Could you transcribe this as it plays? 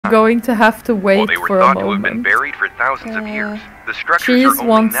going to have to wait they were for a thought to have been moment. buried for thousands of years. The structures Cheese are only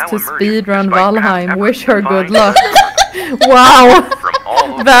wants now to emerging speedrun despite past Valheim. efforts Wish to her good find luck. and Wow! from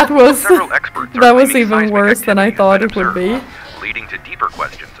all over. That was Several experts are that was claiming even seismic worse than I activity has thought been it would be. observed, leading to deeper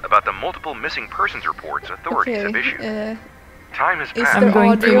questions about the multiple missing persons reports authorities have issued. Time has passed. I'm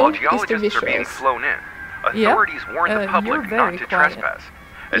going to- While Is the geologists are being visuals? flown in, authorities warn the you're public very not to quiet. trespass,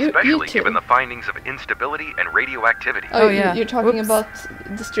 You especially too. given the findings of instability and radioactivity. Oh, yeah. you're talking Whoops. about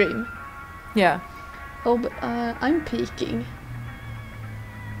the stream. Yeah. Oh, but I'm peeking.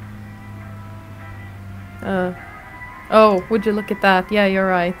 Oh, would you look at that? Yeah, you're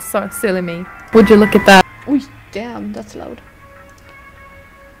right. So silly me. Would you look at that? Ui, damn, that's loud.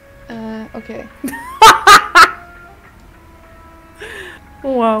 Okay.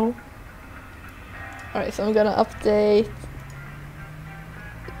 Wow. Alright, so I'm gonna update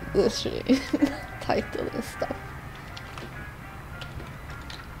the stream title and stuff.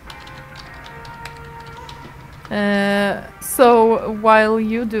 So while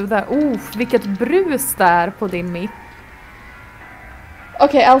you do that, vilket brus där på din mick.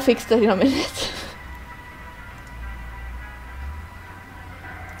 Okay, I'll fix that in a minute.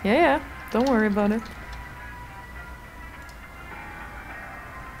 Yeah, don't worry about it.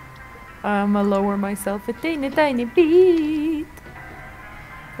 I'ma lower myself a tiny bit.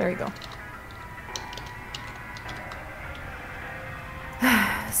 There you go.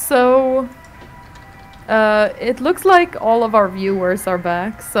 So, it looks like all of our viewers are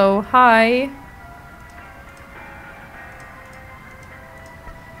back, so hi.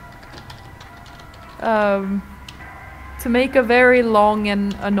 To make a very long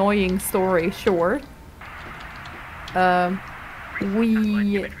and annoying story short,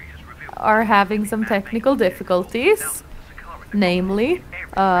 we are having some technical difficulties. Namely,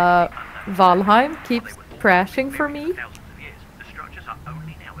 Valheim keeps crashing for me.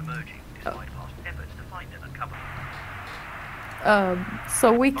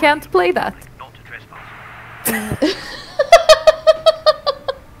 So we can't play that.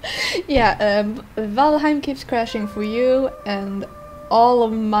 Yeah, Valheim keeps crashing for you, and all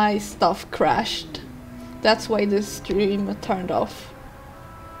of my stuff crashed. That's why the stream turned off.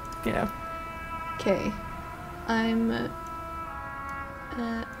 Yeah. Okay, I'm.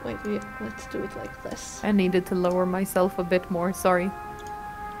 Wait, let's do it like this. I needed to lower myself a bit more, sorry.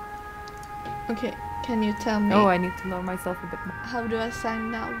 Okay, can you tell me Oh, I need to lower myself a bit more. how do I sign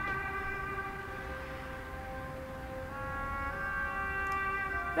now?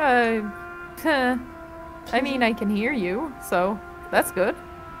 I mean, I can hear you, so that's good.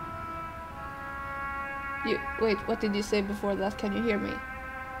 Wait, what did you say before that? Can you hear me?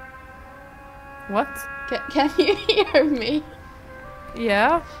 What? Can you hear me?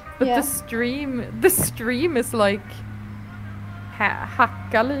 Yeah, but Yeah. the stream is like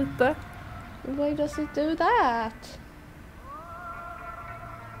hacka lite. Why does it do that?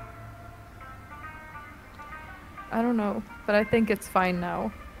 I don't know, but I think it's fine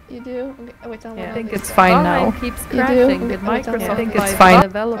now. You do? Okay, wait, I'll Yeah, I think wait. it's fine now. You Keeps do? crashing. Okay, Did wait, Microsoft I think buy it's a fine.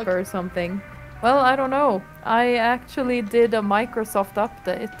 developer or something? Well, I don't know. I actually did a Microsoft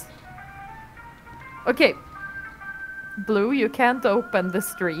update. Okay. Blue, you can't open the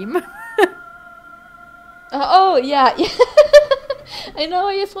stream. Oh, yeah. I know,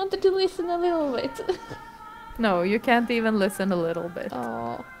 I just wanted to listen a little bit. No, you can't even listen a little bit.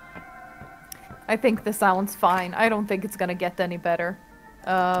 Oh. I think the sound's fine. I don't think it's gonna get any better.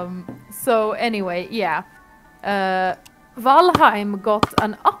 So anyway, yeah. Valheim got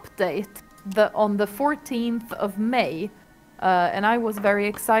an update on the 14th of May. And I was very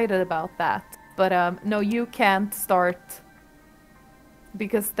excited about that. But no, you can't start.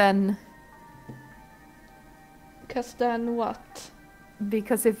 Because then What?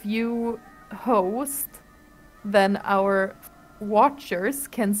 Because if you host, then our watchers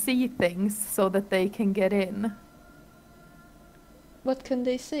can see things so that they can get in. What can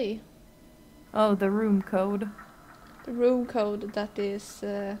they see? Oh, the room code. The room code that is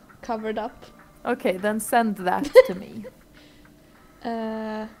covered up. Okay, then send that to me.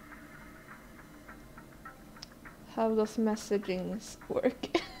 How does messaging work?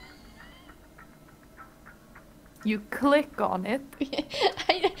 You click on it,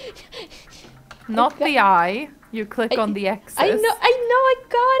 I not the eye. You click on the X's. I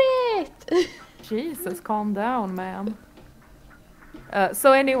got it! Jesus, calm down, ma'am.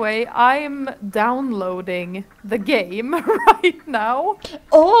 So anyway, I'm downloading the game right now.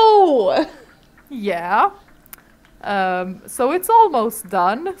 Oh! Yeah. So it's almost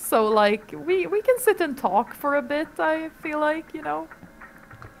done. So like we can sit and talk for a bit, I feel like, you know.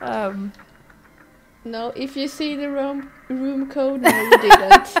 No, if you see the room code, no you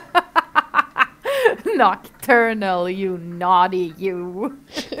didn't. Nocturnal, you naughty you.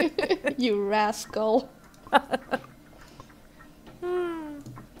 You rascal.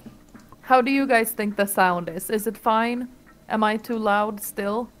 How do you guys think the sound is? Is it fine? Am I too loud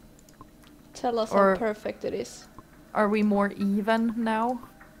still? Tell us Or- how perfect it is. Are we more even now?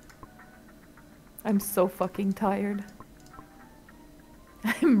 I'm so fucking tired.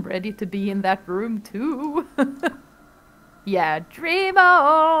 I'm ready to be in that room too. Yeah, dream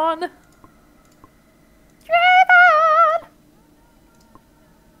on! Dream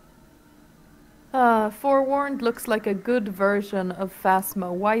on! Forewarned looks like a good version of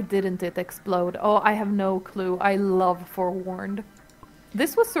Phasmo. Why didn't it explode? Oh, I have no clue. I love Forewarned.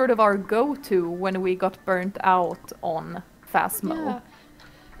 This was sort of our go-to when we got burnt out on Phasmo. Yeah.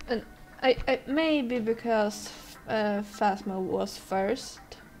 And I maybe because Phasmo was first,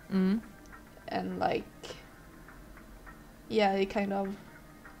 Mm. and like, yeah, it kind of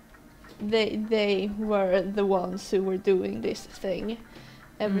they were the ones who were doing this thing.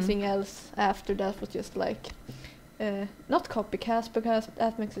 Everything else after that was just like not copycats, because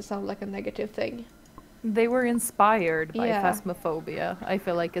that makes it sound like a negative thing. They were inspired by Yeah. Phasmophobia, I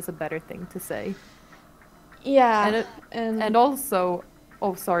feel like is a better thing to say. Yeah, And also...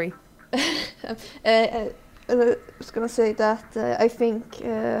 Oh, sorry. I was gonna say that I think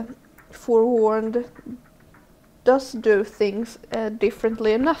Forewarned does do things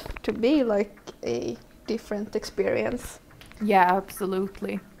differently enough to be like a different experience. Yeah,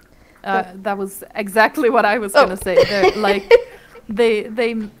 absolutely. That was exactly what I was gonna say. Like,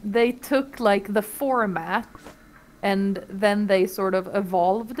 they took like the format and then they sort of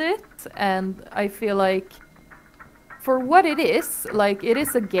evolved it, and I feel like for what it is, like it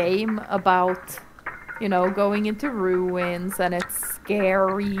is a game about, you know, going into ruins and it's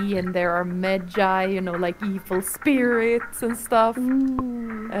scary and there are magi, you know, like evil spirits and stuff.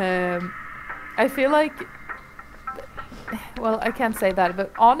 I feel like, well, I can't say that,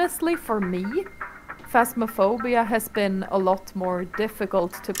 but honestly for me, Phasmophobia has been a lot more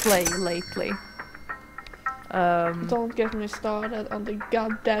difficult to play lately. Don't get me started on the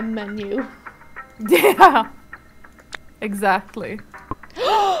goddamn menu. Yeah, exactly.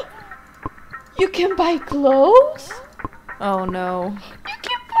 You can buy clothes? Oh no. You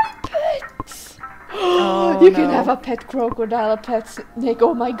can buy pets! Oh, You can no. have a pet crocodile, a pet snake.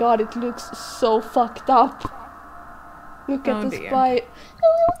 Oh my god, it looks so fucked up. Look at Oh, the dear. spy.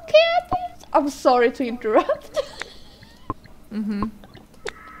 Look at it! I'm sorry to interrupt.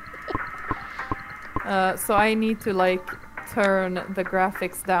 So I need to like turn the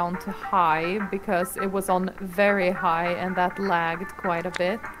graphics down to high because it was on very high and that lagged quite a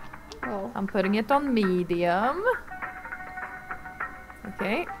bit. Oh. I'm putting it on medium.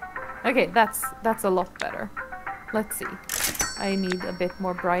 Okay. Okay, that's a lot better. Let's see. I need a bit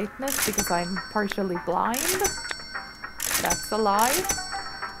more brightness because I'm partially blind. That's a lie.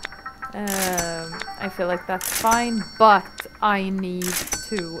 I feel like that's fine, but I need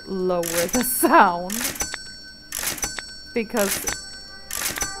to lower the sound because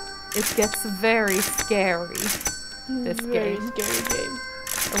it gets very scary, this Very game. scary game.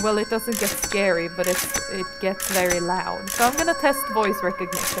 Well, it doesn't get scary, but it gets very loud. So I'm gonna test voice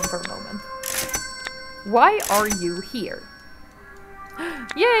recognition for a moment. Why are you here?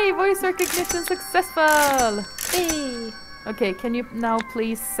 Yay, voice recognition successful! Hey! Okay, can you now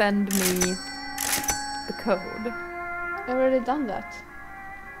please send me the code? I already done that.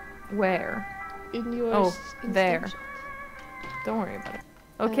 Where? In your Oh, there. Don't worry about it.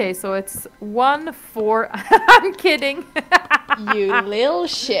 Okay, so it's 1-4. I'm kidding. You little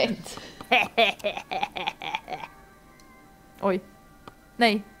shit. Oj.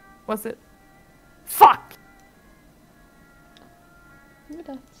 Nej. Was it? Fuck!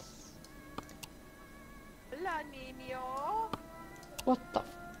 That's... Hola, niño. What the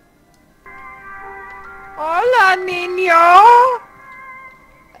Hola, niño.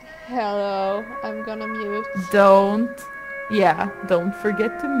 Hello, I'm gonna mute. Don't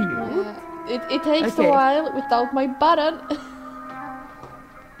forget to mute. It takes Okay. a while without my button.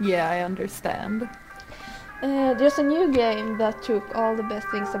 Yeah, I understand. There's a new game that took all the best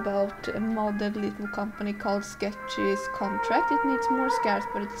things about a modded little company called Sketchy's Contract. It needs more scares,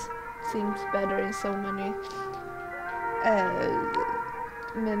 but it seems better in so many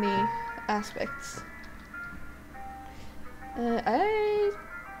aspects. I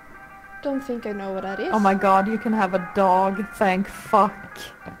don't think I know what that is. Oh my god, you can have a dog. Thank fuck.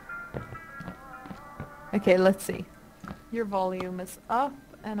 Okay, let's see. Your volume is up,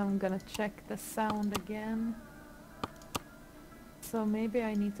 and I'm gonna check the sound again. So maybe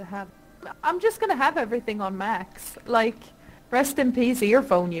I need to have... I'm just gonna have everything on max. Like, rest in peace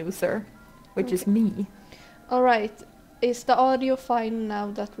earphone user, which is me. Alright, is the audio fine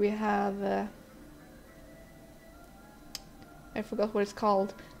now that we have... I forgot what it's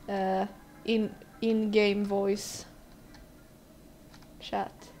called. In-game voice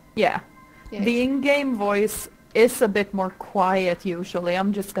chat. Yeah. Yeah, The in-game voice is a bit more quiet usually.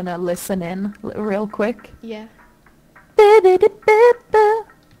 I'm just gonna listen in real quick. yeah.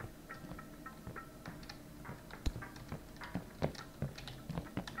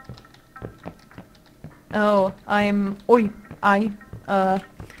 Oh,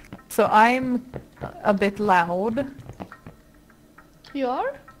 so I'm a bit loud. You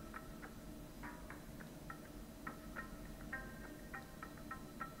are?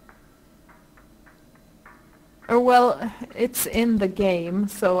 Or well, it's in the game,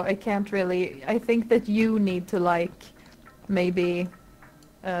 so I can't really... I think that you need to like, maybe,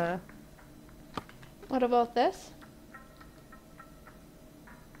 What about this?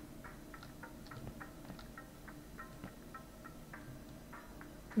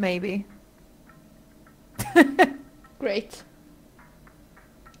 maybe. Great.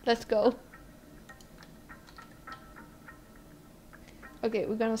 Let's go. Okay,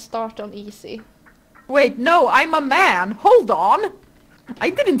 we're gonna start on easy. Wait, no, I'm a man! Hold on! I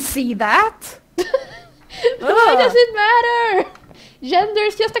didn't see that! Why does it matter? Gender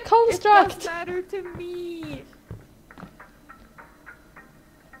is just a It construct! does matter to me!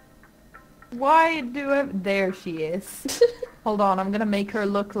 Why do I... There she is. Hold on, I'm gonna make her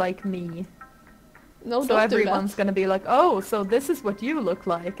look like me. No, So don't everyone's do gonna be like, oh, so this is what you look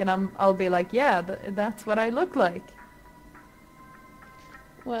like, and I'll be like, yeah, that's what I look like. that.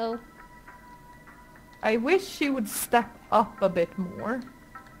 Well, I wish she would step up a bit more.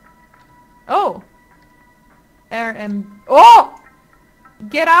 Oh! Oh!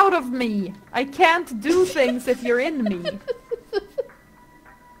 Get out of me! I can't do things if you're in me.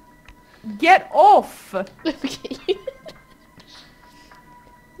 Get off! okay.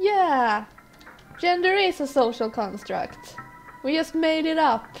 Yeah. Gender is a social construct. We just made it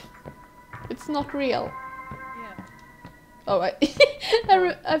up. It's not real. Yeah. Oh,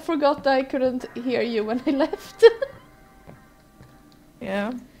 I forgot I couldn't hear you when I left.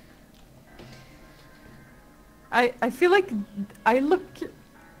 Yeah. I feel like I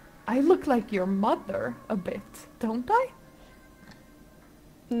look like your mother a bit, don't I?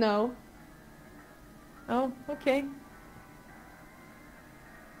 No. Oh, okay.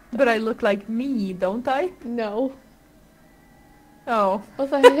 But I look like me, don't I? No. Oh. What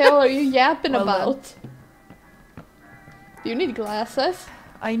the hell are you yapping Well then. about? Do you need glasses?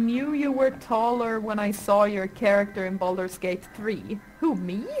 I knew you were taller when I saw your character in Baldur's Gate 3. Who,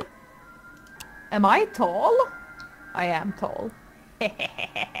 me? Am I tall? I am tall.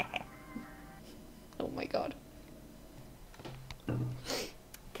 Oh my god.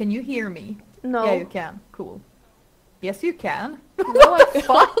 Can you hear me? No. Yeah, you can. Cool. Yes, you can. No, I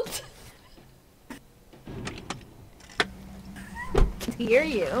can't. Can hear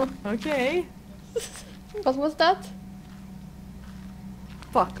you. Okay. What was that?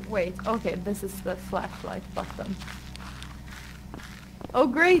 Fuck, wait. Okay, this is the flashlight button. Oh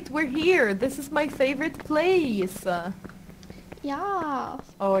great, we're here! This is my favorite place! Yeah.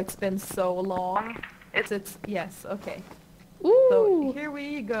 Oh, it's been so long. It's yes, okay. Ooh. So, here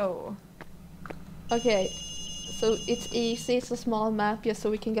we go. Okay. So it's easy, it's a small map just so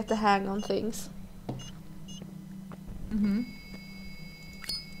we can get the hang on things. Mm-hmm.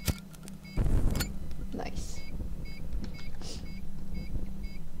 Nice.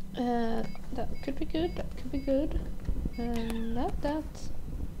 That could be good, that could be good. And that.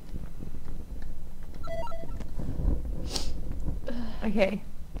 Okay.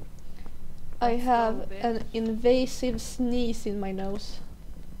 I Let's have go a bit. an invasive sneeze in my nose.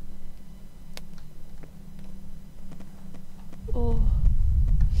 Oh.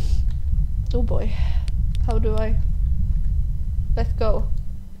 Oh boy. How do I let go?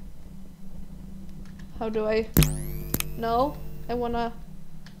 How do I... No, I wanna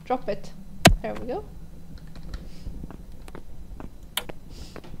drop it. There we go.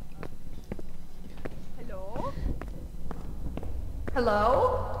 Hello?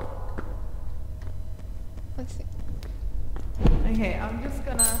 Hello? Let's see. Okay, I'm just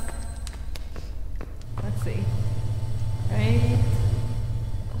gonna... Let's see. Right.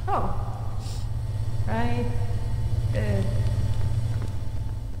 Oh. Right.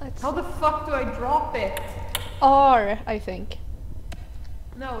 Let's How the fuck do I drop it? R, I think.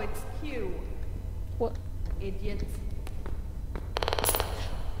 No, it's Q. What? Idiot.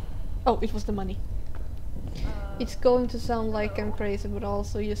 Oh, it was the money. It's going to sound like I'm crazy, but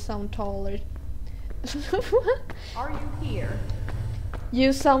also you sound taller. Are you here?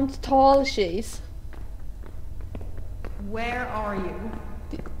 You sound tall, Cheese. Where are you?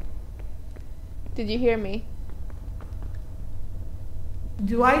 Did you hear me?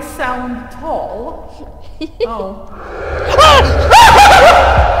 Do I sound tall? Oh.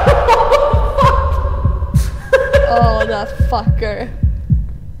 Oh, that fucker.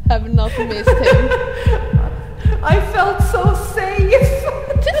 Have not missed him. I felt so safe.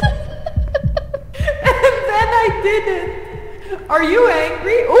 And then I didn't. Are you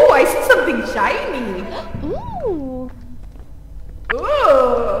angry? Oh, I see something shiny. Ooh.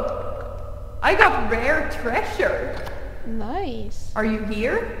 Ooh. I got rare treasure. Nice. Are you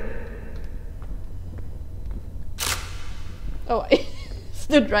here? Oh, I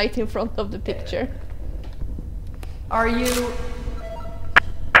stood right in front of the picture. Are you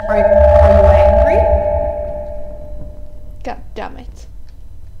angry? God damn it.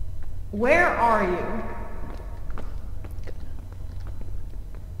 Where are you?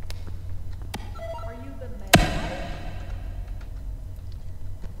 Are you the man?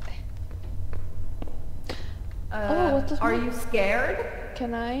 Oh, what does Are my- you scared?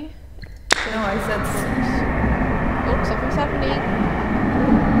 Can I? No, I said Oh, something's happening.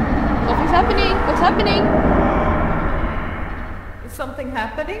 Something's happening. What's happening? Is something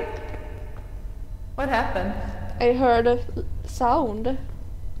happening? What happened? I heard a sound.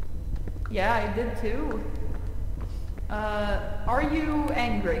 Yeah, I did too. Are you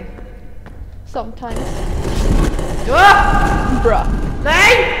angry? Sometimes. Ah! Bruh.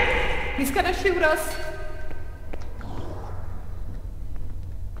 Hey! He's gonna shoot us.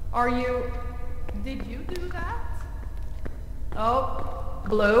 Are you... Did you do that? Oh,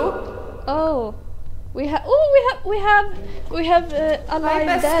 Blue? Oh. We have alive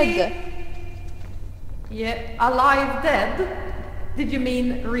Hi, bestie. dead. Yeah, alive dead? Did you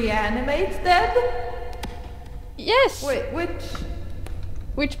mean reanimate dead? Yes. Wait, which?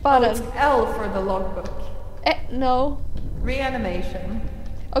 Which Oh, button? it's L for the logbook. No. Reanimation.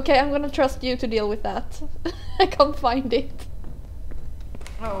 Okay, I'm gonna trust you to deal with that. I can't find it.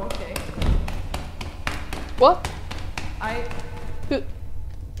 Oh, okay. What?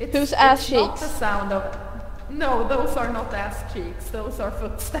 It's, Whose ass it's not cheeks? the sound of... No, those are not ass cheeks. Those are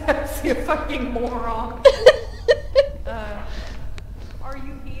footsteps, you fucking moron. Are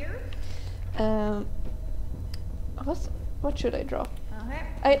you here? What should I draw?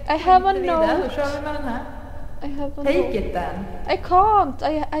 Okay. I have a Då note. kör vi med den här. I have a Take note. it then. I can't.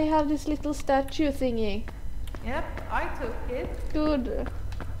 I have this little statue thingy. Yep, I took it. Good.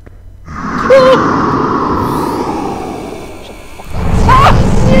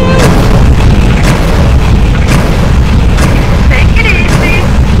 Take it easy.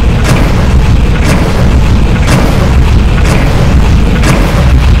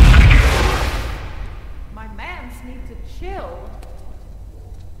 My mans need to chill.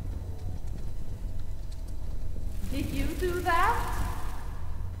 Did you do that?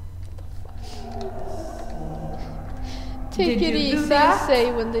 Take Did it you do easy, that?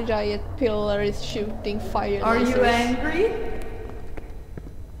 say when the giant pillar is shooting fire Are you lasers. angry?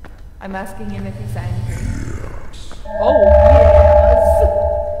 I'm asking him if he's angry. Oh,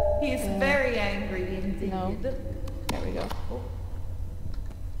 Yes. He is very angry indeed. No. there we go. Oh.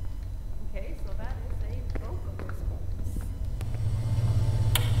 Okay, so that is a vocal response.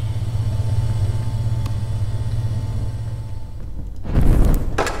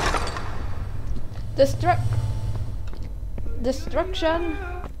 Destruction.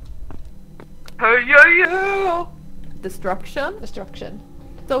 Hey, yeah. Destruction.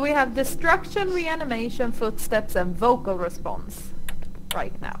 So we have destruction, reanimation, footsteps, and vocal response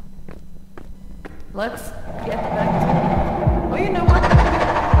right now. Let's get back to... Oh, you know what?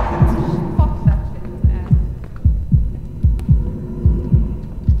 Fuck that shit.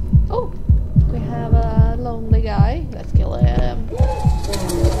 Oh, we have a lonely guy. Let's kill him.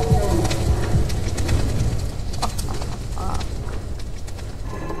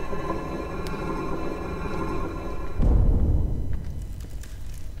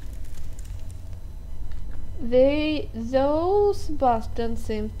 Those buttons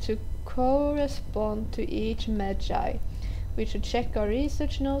seem to correspond to each magi. We should check our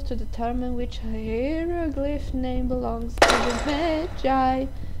research notes to determine which hieroglyph name belongs to the magi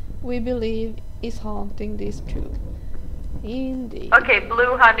we believe is haunting this tomb. Indeed. Okay,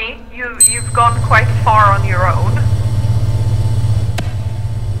 Blue honey, you've gone quite far on your own.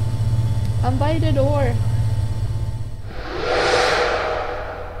 I'm by the door.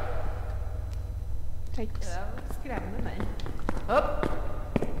 Thanks. Det skrämde mig. Upp.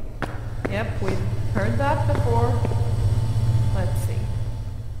 Yep, we've heard that before. Let's see.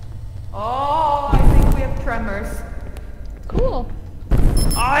 Oh, I think we have tremors. Cool.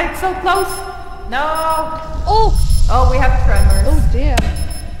 Oh, it's so close. No. Oh! Oh, we have tremors. Oh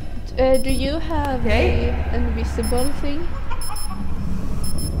damn. Do you have the invisible thing?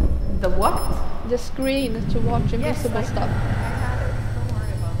 The what? The screen to watch invisible stuff. I had it. Don't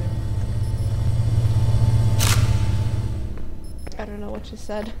worry about it. I don't know what she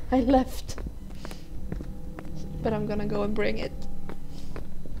said. I left. But I'm gonna go and bring it.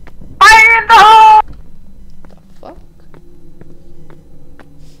 Fire in the hole! The fuck?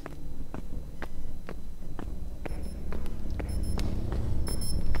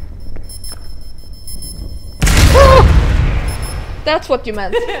 That's what you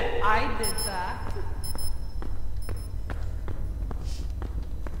meant. I did that.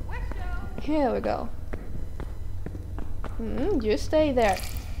 Here we go. You stay there.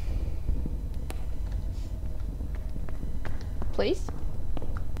 Please?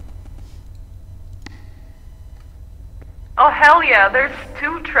 Oh hell yeah, there's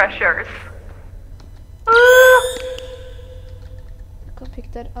 2 treasures. Go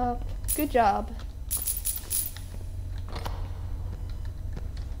pick that up. Good job.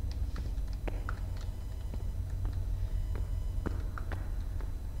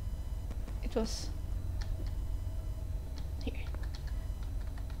 It was here.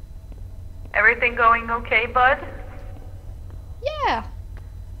 Everything going okay, bud? Yeah.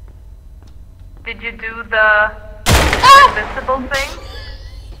 Did you do the invisible thing?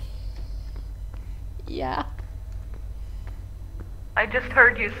 Yeah. I just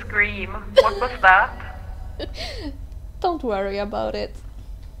heard you scream. What was that? Don't worry about it.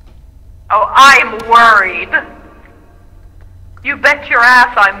 Oh, I'm worried. You bet your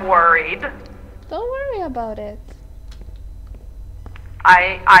ass I'm worried. Don't worry about it.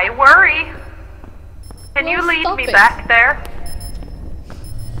 I worry. Can you Well, lead stop me it. back there?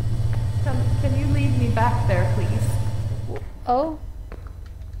 Can you lead me back there, please? Oh.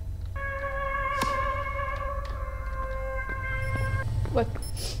 What?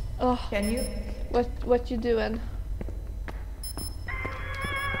 Oh, Can you? what you doing?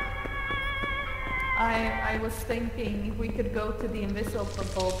 I was thinking we could go to the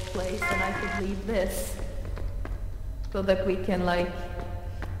invisible place and I could leave this. So that we can like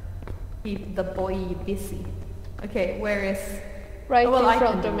keep the boy busy. Okay, where is... Right oh, well, in I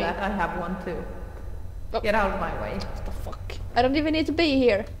front can of do me. that. I have one too. Oh. Get out of my way. What the fuck? I don't even need to be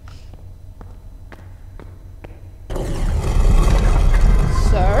here.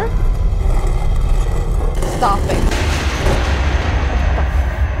 Sir? Stop it.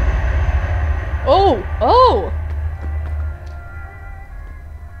 Oh! Oh!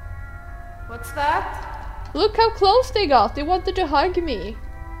 What's that? Look how close they got. They wanted to hug me.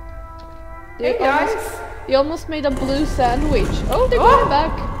 Hey guys! They almost made a blue sandwich. Oh, they're coming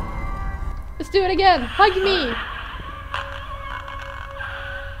back. Let's do it again. Hug me.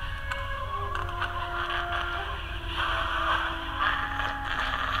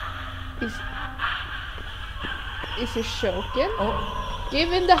 Is he choking? Oh, Give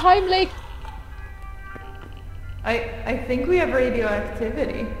him the Heimlich. I think we have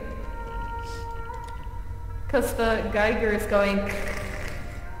radioactivity. Cause the Geiger is going...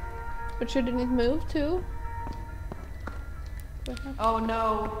 But shouldn't it move too? Oh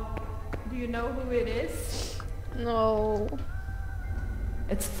no. Do you know who it is? No.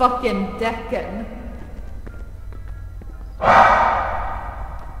 It's fucking Deccan.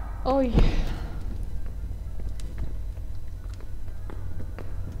 Oh yeah.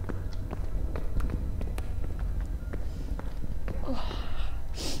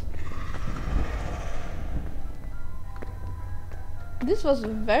 This was a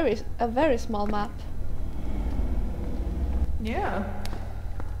very small map. Yeah.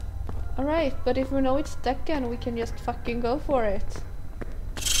 Alright, but if we know it's Deccan, we can just fucking go for it.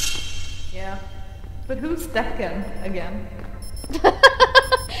 Yeah. But who's Deccan again?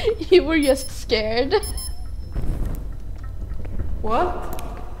 You were just scared. What?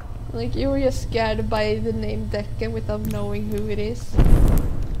 Like you were just scared by the name Deccan without knowing who it is.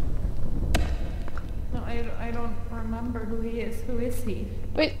 No, I don't remember who he is. Who is he?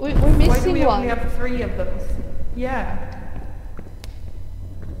 Wait, we're Why do missing we one. only have 3 of those? Yeah.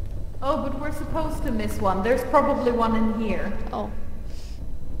 Oh, but we're supposed to miss one. There's probably one in here. Oh.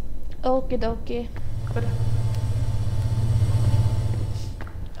 Okie dokie. But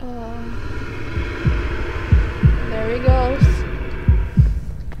There he goes.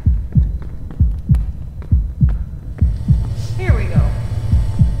 here we go.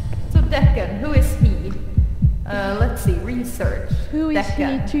 So Deccan, who is he? Let's see, research. Who is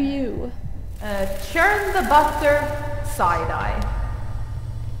Deccan. he to you? Churn the butter, side-eye.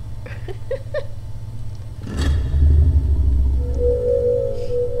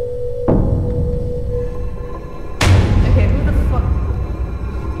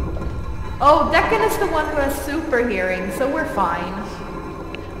 Dragon is the one who has super hearing, so we're fine.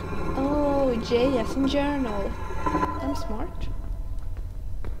 Oh, J as in journal. I'm smart.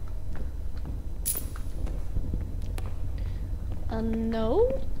 No.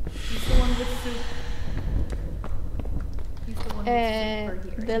 He's the one with super. He's the one with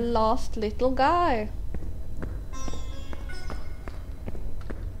super hearing. The last little guy.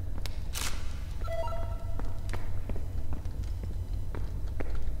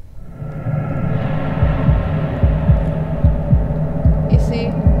 Is he?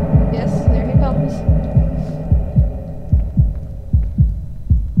 Yes, there he comes.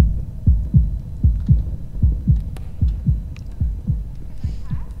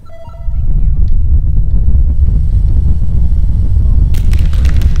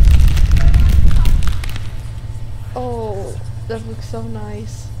 Oh, that looks so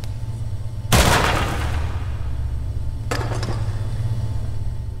nice.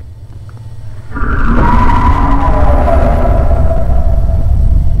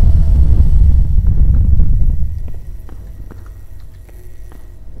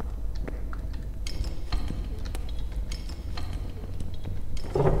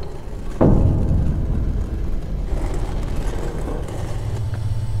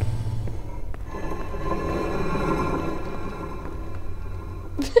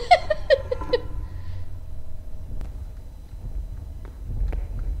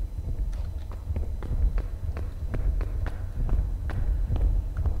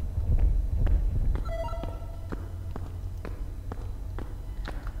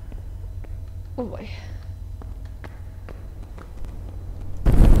 Oh boy.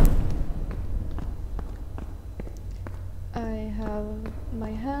 I have my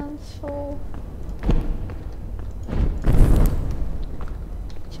hands full.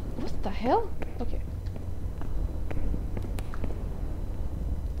 What the hell? Okay.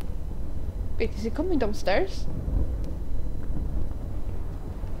 Wait, is he coming downstairs?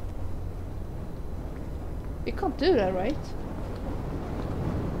 You can't do that, right?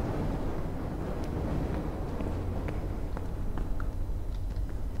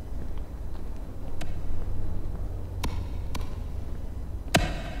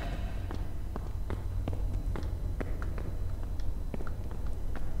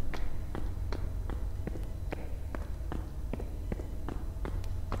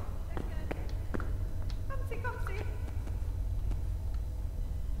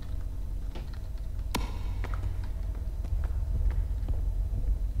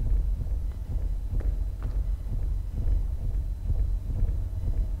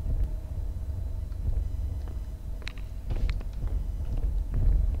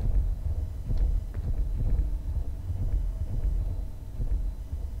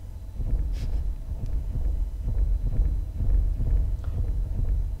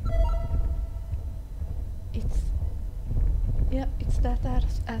 It's that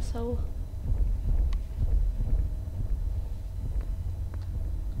asshole.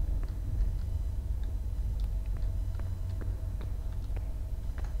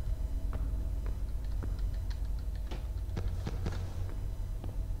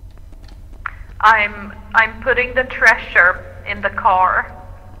 I'm putting the treasure in the car.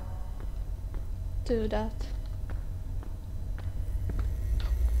 Do that.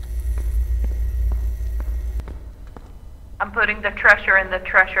 I'm putting the treasure in the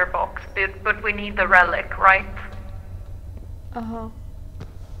treasure box, but we need the relic, right? Uh-huh.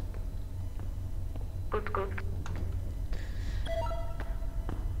 Good.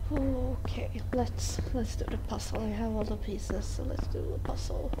 Okay, let's do the puzzle. I have all the pieces, so let's do the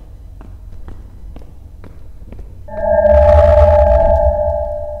puzzle.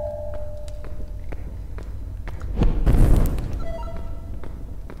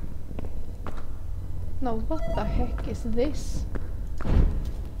 No, what the heck is this?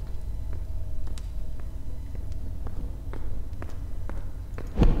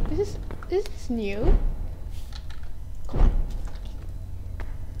 Is this new? Come on.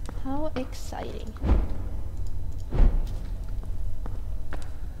 How exciting.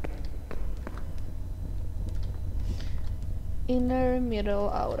 Inner, middle,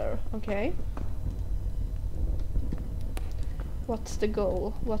 outer. Okay. What's the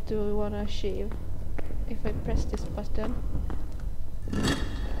goal? What do we want to achieve? If I press this button.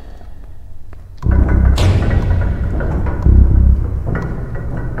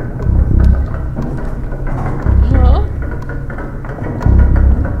 Huh?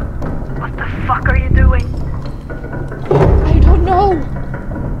 What the fuck are you doing? I don't know.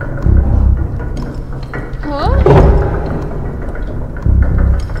 Huh?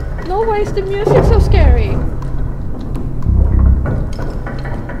 No, why is the music so scary?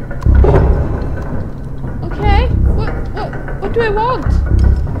 What do I want?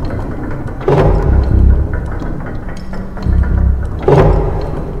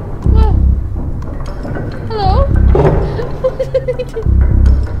 Well, hello?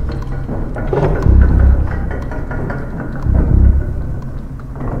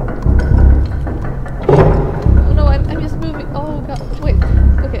 Oh no, I'm just moving. Oh god, wait.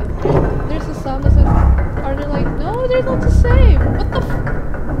 Okay, there's a sound that says, are they like, no, they're not the same. What the f—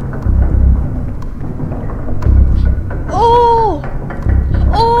 Oh!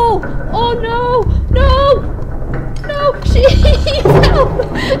 Oh! Oh no! No! No! Jeez! Help!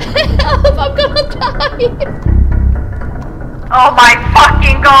 Help! I'm gonna die! Oh my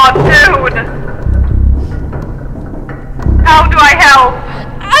fucking god, dude! How do I help?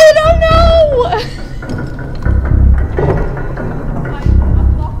 I don't know!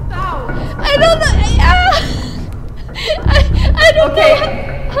 I'm locked out. I don't know! I don't Okay, know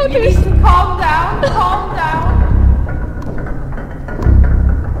how you to... need to calm down, calm down.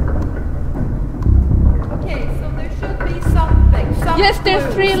 Okay, so there should be something. Some Yes, there's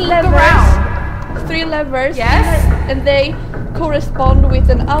clues. 3 Look levers. around. 3 levers. Yes. And they correspond with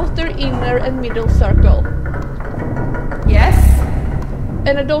an outer, inner and middle circle. Yes.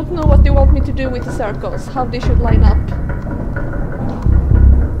 And I don't know what they want me to do with the circles, how they should line up.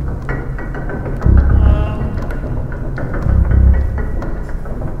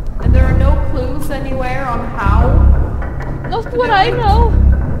 And there are no clues anywhere on how. Not what I know.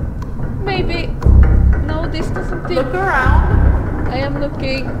 Maybe. No, this doesn't think. Look around. I am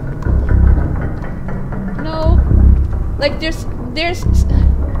looking. No. Like there's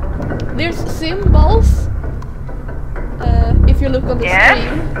symbols. If you look on the Yes?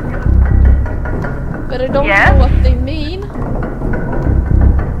 screen. But I don't Yes? know what they mean.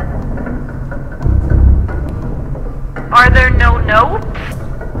 Are there no notes?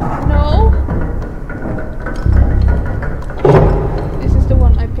 No. This is the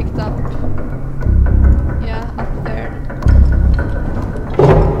one I picked up. Yeah, up there.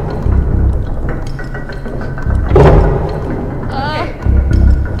 Okay.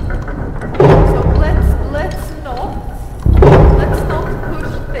 So let's not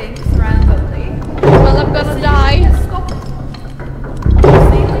push things randomly. Well, I'm gonna die. The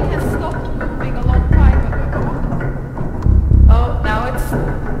ceiling has stopped moving a long time ago. Oh, now it's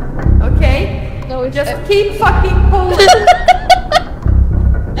okay. No, it's Just keep fucking pulling.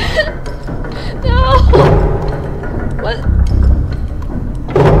 No. What?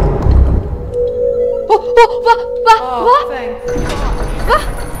 Oh, thanks.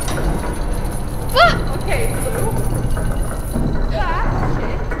 Okay, Blue. That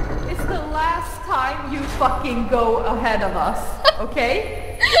shit is the last time you fucking go ahead of us, okay?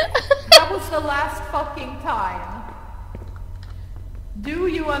 That was the last fucking time. Do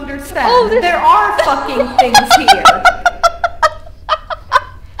you understand? Oh, there are fucking things here.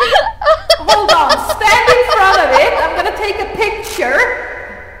 Hold on, stand in front of it. I'm gonna take a picture.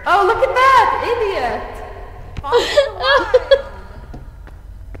 Oh, look at that, idiot. Find the line.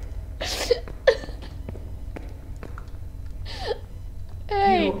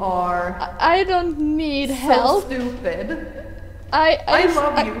 Hey, You are I don't need so help. stupid. I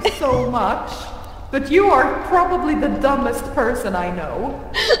love you so much, but you are probably the dumbest person I know.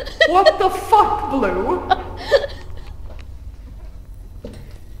 What the fuck, Blue?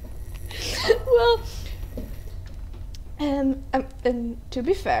 Well, and to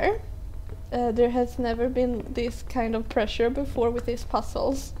be fair, there has never been this kind of pressure before with these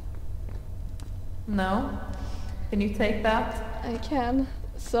puzzles. No? Can you take that? I can.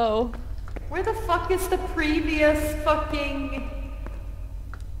 So, Where the fuck is the previous fucking...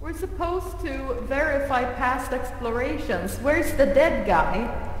 We're supposed to verify past explorations. Where's the dead guy?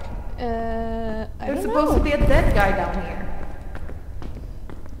 I There's don't supposed know. to be a dead guy down here.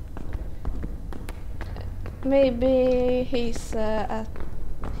 Maybe he's at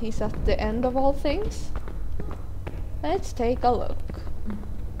the end of all things. Let's take a look.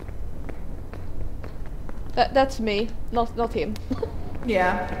 That's me, not him.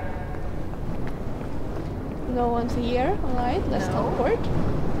 Yeah. No one's here. All right, let's No. teleport.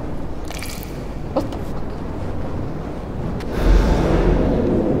 What the fuck?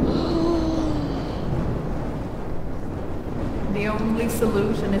 The only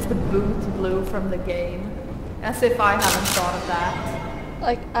solution is to boot Blue from the game. As if I haven't thought of that.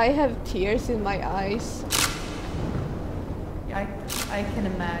 Like, I have tears in my eyes. I can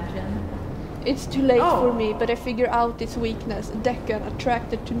imagine. It's too late Oh. for me, but I figure out its weakness. Decan,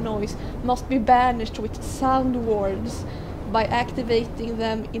 attracted to noise, must be banished with sound wards. By activating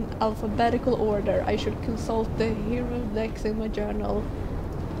them in alphabetical order, I should consult the hero decks in my journal.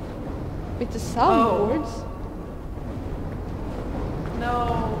 With the sound Oh. wards?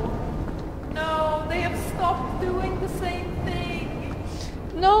 No. No, they have stopped doing the same thing.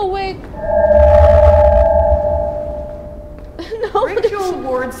 No, wait. No. Ritual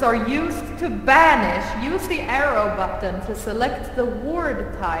wards are used to banish. Use the arrow button to select the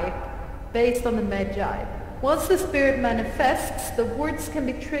ward type based on the Magi. Once the spirit manifests, the wards can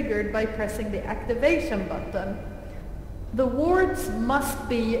be triggered by pressing the activation button. The wards must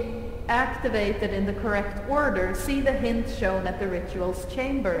be activated in the correct order. See the hint shown at the ritual's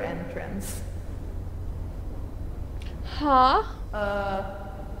chamber entrance. Huh?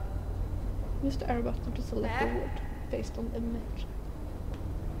 Use the arrow button to select the ward based on the image.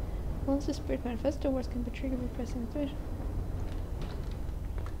 Once the spirit manifests, the wards can be triggered by pressing activation.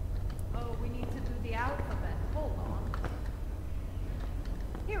 Oh, we need to do the alphabet. Hold on.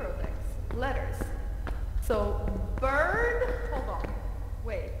 Hero decks. Letters. So, bird. Hold on.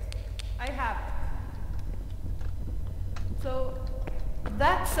 Wait. I have it. So,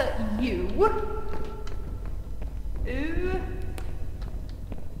 that's a U. U.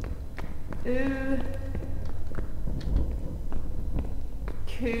 U.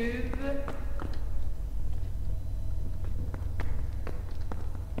 Cube.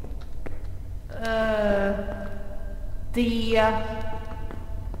 D.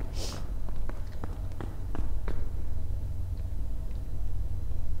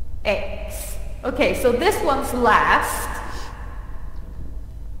 X. Okay, so this one's last.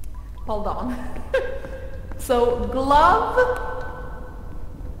 Hold on. So, glove.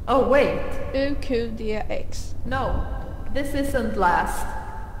 Oh, wait. U, Q, D, X. No, this isn't last.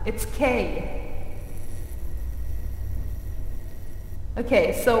 It's K.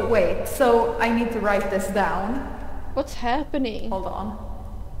 Okay, so wait. So, I need to write this down. What's happening? Hold on.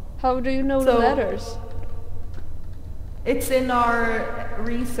 How do you know the letters? It's in our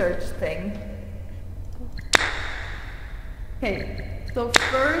research thing. Okay, so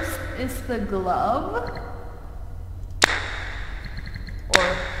first is the glove.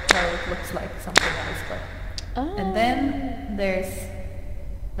 Or, well, it looks like something else, but... Oh. And then there's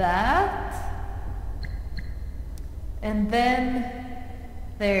that. And then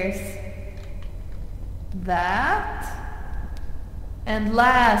there's that. And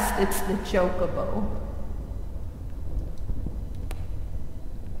last, it's the chocobo.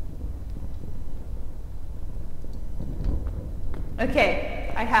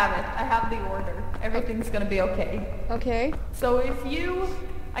 Okay, I have it. I have the order. Everything's gonna be okay. Okay. So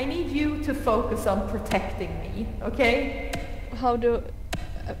I need you to focus on protecting me, okay? How do...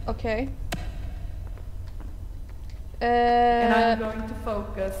 okay. And I'm going to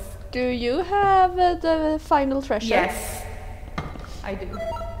focus. Do you have the final treasure? Yes, I do.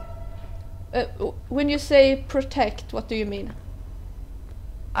 When you say protect, what do you mean?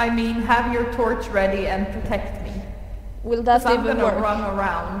 I mean, have your torch ready and protect me. Will that even work? I'm gonna run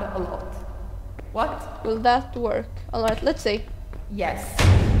around a lot. What? Will that work? Alright, let's see. Yes.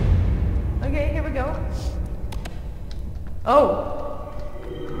 Okay, here we go. Oh.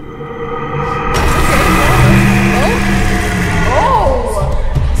 Oh!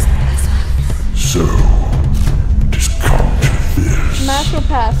 So, just come to this. Smash or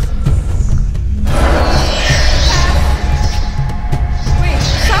pass? Wait,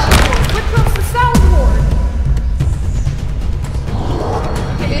 soundboard! Which one's the soundboard?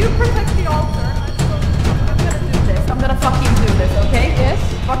 Okay, you protect the altar. I'm gonna do this. I'm gonna fucking do this, okay? Yes.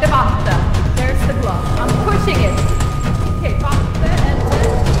 Vart är vanten? There's the glove. I'm pushing it. Okay, vante and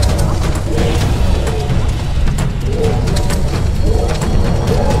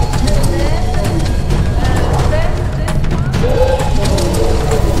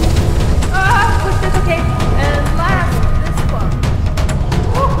push it, okay. And last, this one.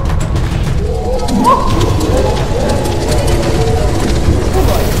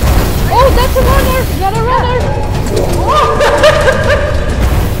 Oh, that's a runner! Got a runner!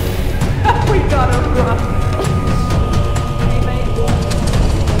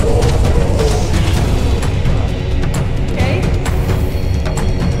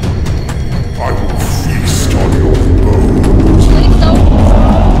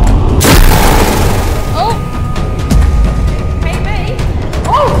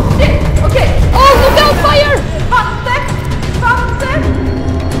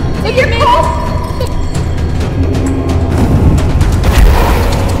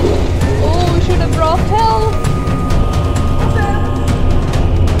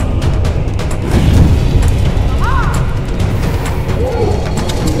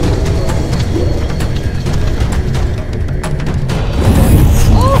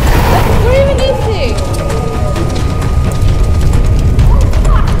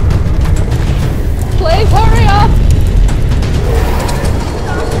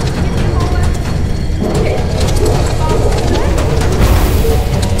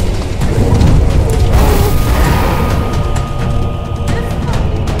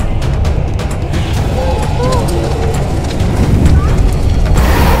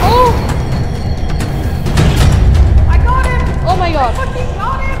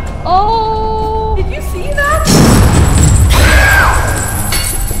 Got him! Oh! Did you see that?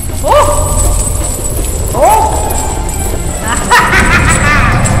 Oh! Oh!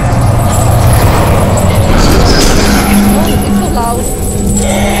 It's so loud.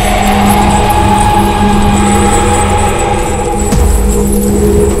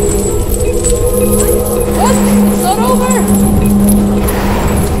 What? It's not over!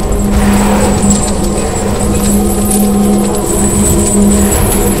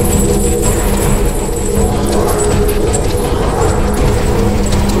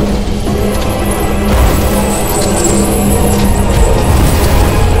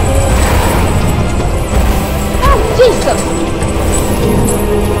 Oh, Jesus!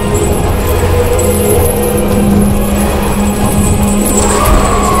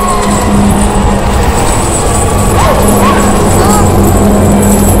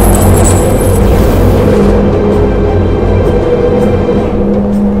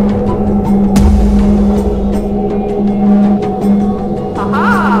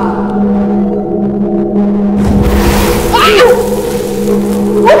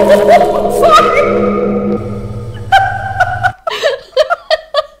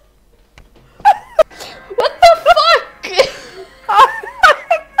 What the fuck?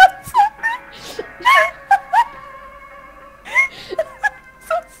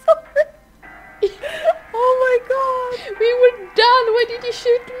 So sorry. Oh my god. We were done. Why did you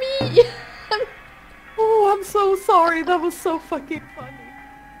shoot me? Oh, I'm so sorry. That was so fucking funny.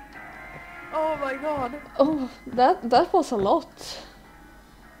 Oh my god. Oh, that was a lot.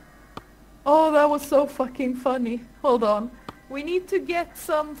 Oh, that was so fucking funny. Hold on. We need to get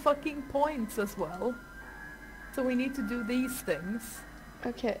some fucking points as well. So we need to do these things.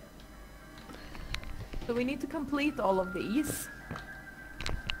 Okay. So we need to complete all of these.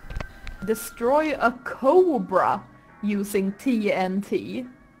 Destroy a cobra using TNT.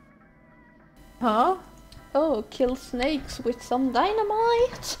 Huh? Oh, kill snakes with some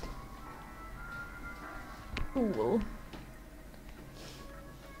dynamite. Cool.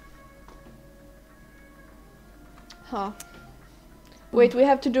 Huh. Wait, we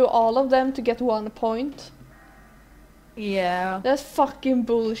have to do all of them to get 1 point? Yeah. That's fucking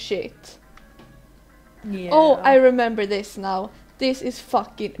bullshit. Yeah. Oh, I remember this now. This is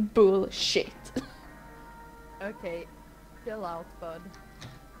fucking bullshit. Okay. Chill out, bud.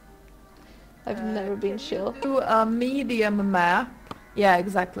 I've never been chill. Do a medium map. Yeah,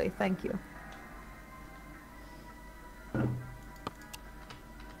 exactly. Thank you.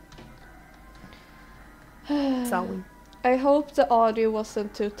 Sorry. I hope the audio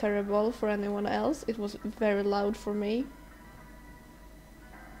wasn't too terrible for anyone else. It was very loud for me.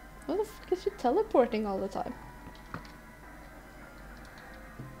 What the fuck is you teleporting all the time?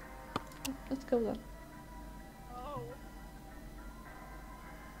 Let's go then.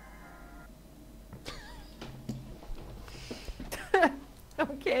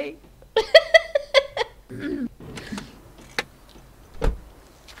 Okay.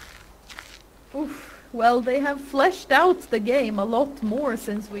 Oof. Well, they have fleshed out the game a lot more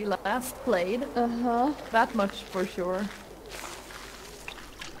since we last played. Uh-huh. That much for sure.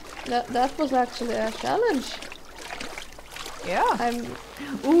 That was actually a challenge. Yeah.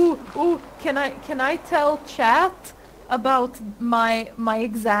 Ooh, can I tell chat about my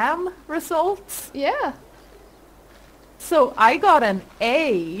exam results? Yeah. So I got an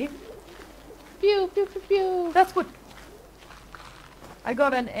A. Pew pew pew pew. That's what I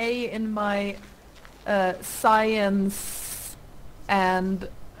got an A in my science and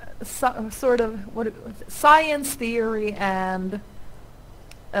sort of science theory and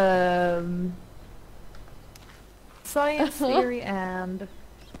science theory and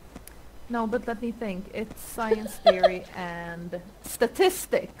no, but let me think. It's science theory and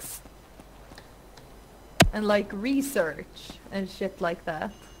statistics and like research and shit like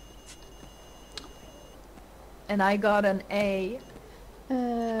that. And I got an A,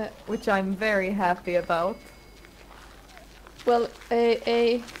 which I'm very happy about. Well,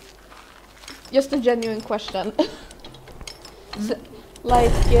 just a genuine question. So,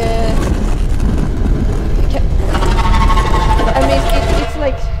 like, I mean, it's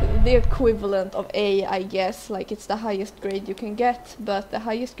like the equivalent of A, I guess. Like, it's the highest grade you can get, but the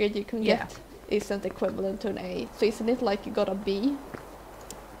highest grade you can get isn't equivalent to an A. So isn't it like you got a B?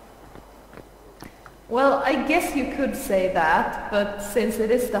 Well, I guess you could say that, but since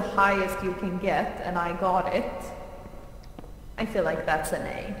it is the highest you can get and I got it, I feel like that's an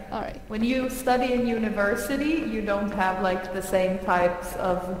A. Alright. When you study in university, you don't have like the same types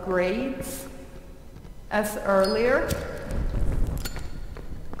of grades as earlier.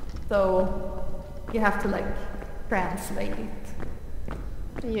 So you have to like translate it.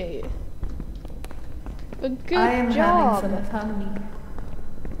 Yeah. But good I am job. having some tummy.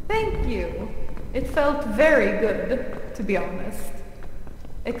 Thank you. It felt very good, to be honest.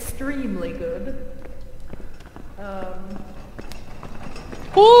 Extremely good.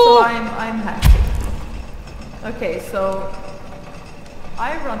 So I'm happy. Okay, so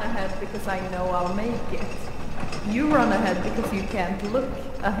I run ahead because I know I'll make it. You run ahead because you can't look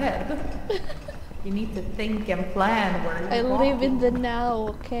ahead. You need to think and plan where I you're live in walking. the now,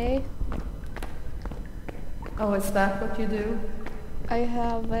 okay? Oh, is that what you do? I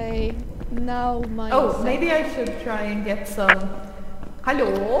have a now mindset. Oh, maybe I should try and get some...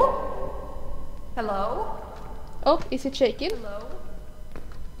 Hello? Hello? Oh, is it shaking? Hello?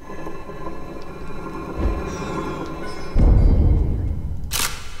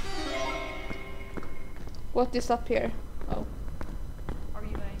 What is up here? Oh. Are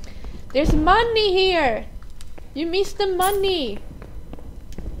you angry? There's money here! You missed the money!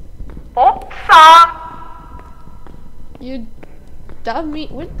 Hoppsan! You dummy.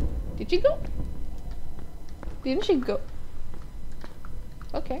 Where did you go? Didn't she go?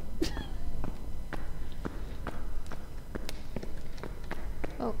 Okay.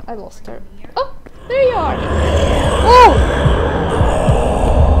 Oh, I lost her. Oh, there you are! Oh!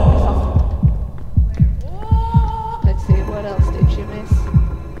 Let's see, what else did she miss?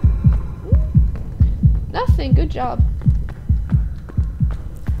 Nothing, good job.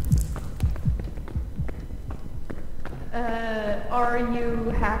 Are you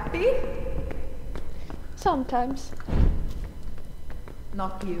happy? Sometimes.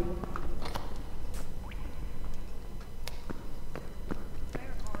 Not you.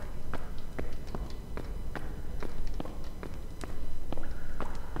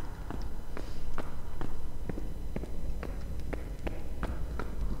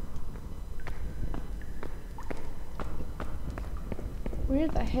 Where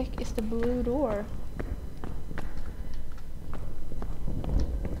the heck is the blue door?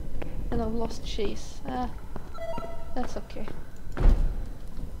 And I've lost cheese. Ah, that's okay.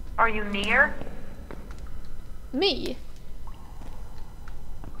 Are you near? Me?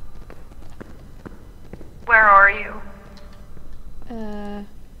 Where are you?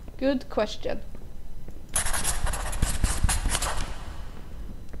 Good question.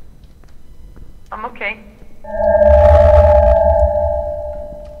 I'm okay.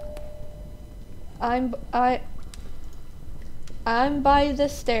 I'm by the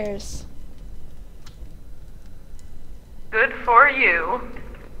stairs. Good for you.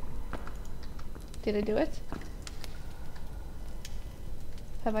 Did I do it?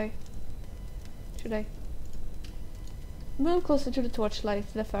 Have I? Should I? Move closer to the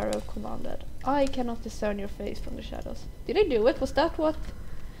torchlight, the Pharaoh commanded. I cannot discern your face from the shadows. Did I do it? Was that what?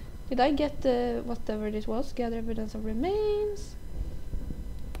 Did I get whatever it was? Gather evidence of remains.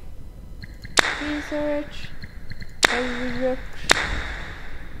 Research. I'm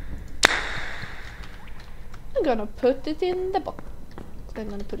gonna put it in the box. I'm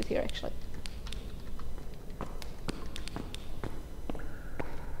gonna put it here actually.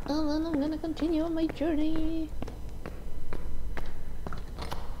 And then I'm gonna continue on my journey.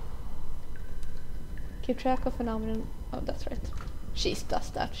 Keep track of phenomenon. Oh, that's right. She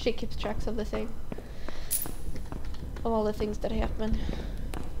does that. She keeps tracks of the thing. Of all the things that happen.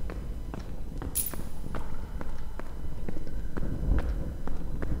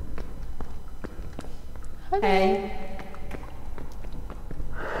 Hey.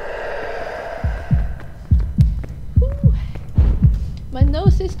 Whew. My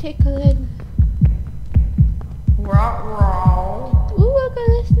nose is tickling. Ruh-roh. Ooh, I'm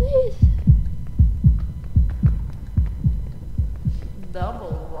gonna sneeze.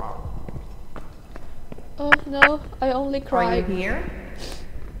 Double rock. Oh no, I only Are cry. you here?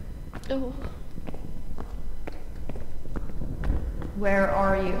 Oh. Where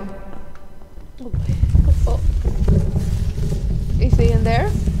are you? Oh. Oh. Is he in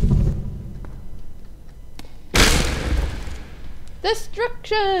there?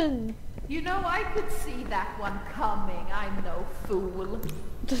 Destruction! You know, I could see that one coming. I'm no fool.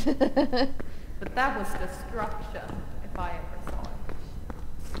 But that was destruction, if I ever saw it.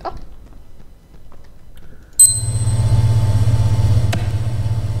 Oh.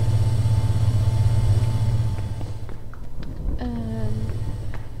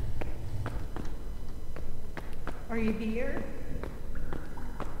 Are you here?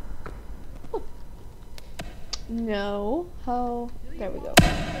 No. How? There we go.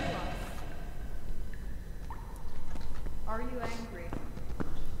 Are you angry?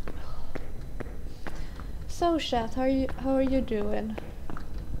 So, chat, how are you doing?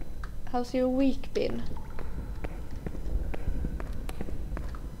 How's your week been?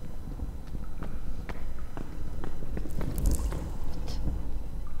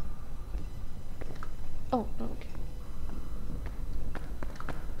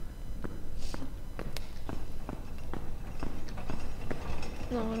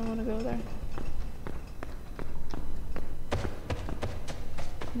 No, I don't want to go there.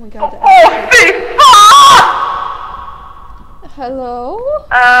 Oh my god. Oh, fy fuck! Hello?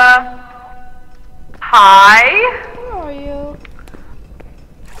 Hi? Where are you?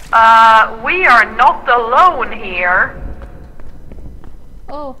 We are not alone here.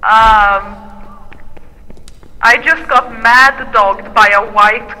 Oh. I just got mad dogged by a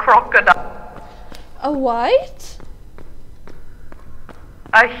white crocodile. A white?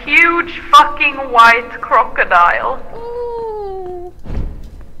 A huge fucking white crocodile. Oh.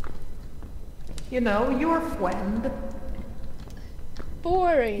 You know, your friend.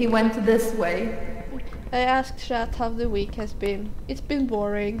 Boring. He went this way. I asked chat how the week has been. It's been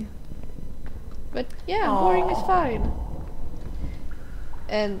boring. But yeah, boring is fine.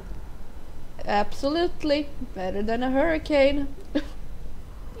 And absolutely better than a hurricane.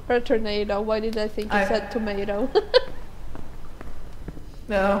 Or a tornado. Why did I think you said tomato?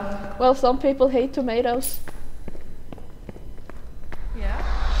 No. Well, some people hate tomatoes. Yeah.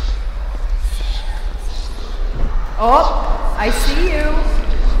 Oh, I see you.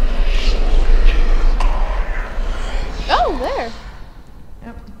 Oh, there.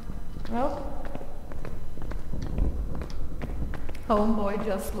 Yep. Well. Homeboy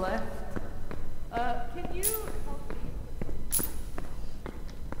just left. Can you help me?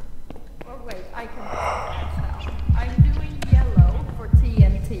 Oh wait, I can now. I'm doing yellow for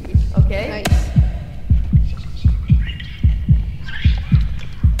TNT, okay? Nice.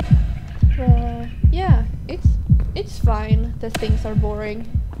 Yeah, it's fine that things are boring.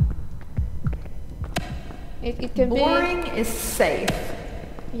 It can boring is safe.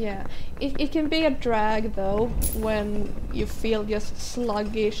 Yeah, it can be a drag though when you feel just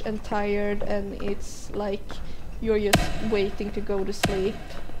sluggish and tired and it's like you're just waiting to go to sleep.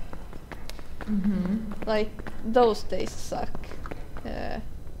 Like those days suck.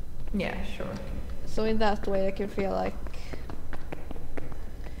 Yeah, sure. So in that way I can feel like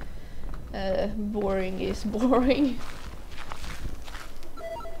boring is boring.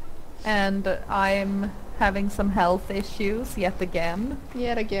 And I'm having some health issues yet again.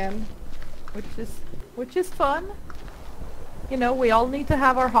 Yet again. Which is fun. You know, we all need to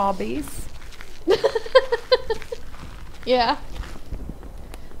have our hobbies. Yeah.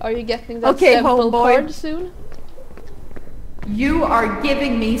 Are you getting that okay, sample homeboy. card soon? You are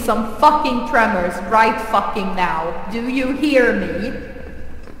giving me some fucking tremors right fucking now. Do you hear me?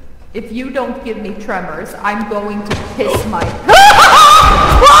 If you don't give me tremors, I'm going to piss my...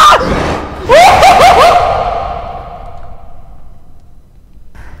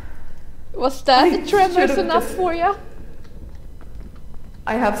 Was that tremors enough for you?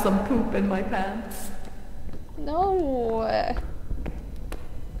 I have some poop in my pants. No.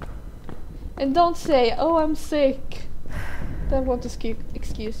 And don't say, oh, I'm sick. Don't want to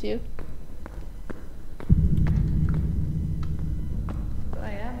excuse you. But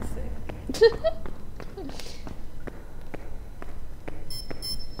I am sick.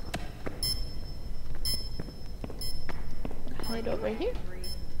 Hide over here.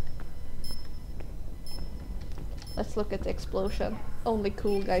 Let's look at the explosion. Only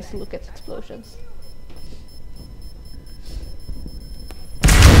cool guys look at explosions.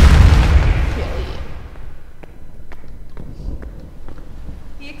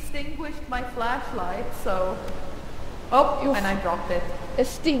 He extinguished my flashlight, so... Oh, and I dropped it.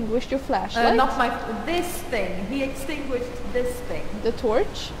 Extinguished your flashlight? Not this thing. He extinguished this thing. The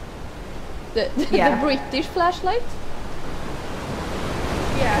torch? The Yeah. the British flashlight?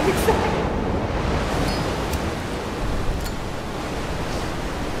 Yeah, exactly.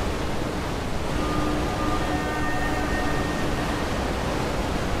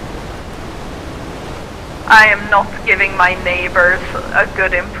 I am not giving my neighbors a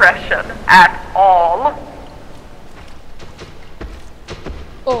good impression at all.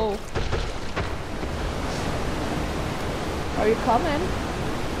 Oh. Are you coming?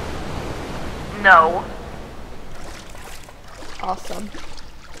 No. Awesome.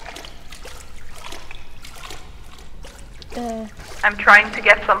 I'm trying to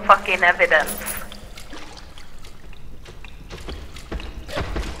get some fucking evidence.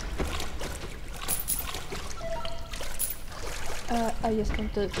 I just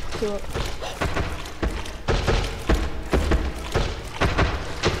want to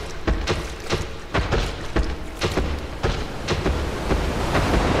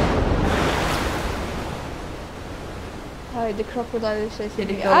Hi, the crocodile is chasing Did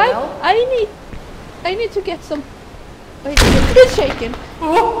it me. go well? I need to get some. Wait, it's shaking.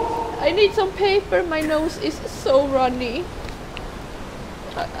 I need some paper. My nose is so runny.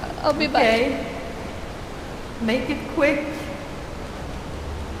 I'll be back. Okay. Make it quick.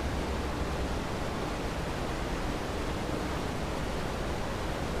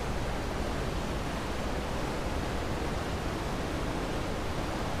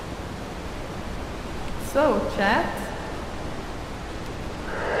 So, chat.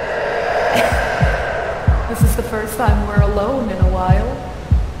 This is the first time we're alone in a while.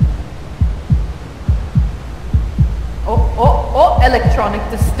 Oh, electronic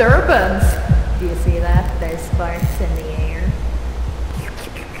disturbance. Do you see that? There's sparks in the air.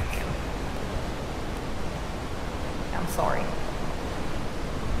 I'm sorry.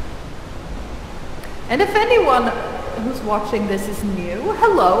 And if anyone who's watching this is new,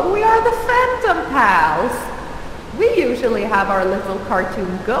 hello, we are the Phantompals. We usually have our little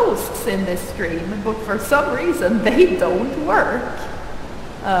cartoon ghosts in this stream, but for some reason they don't work.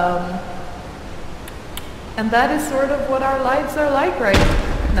 And that is sort of what our lives are like right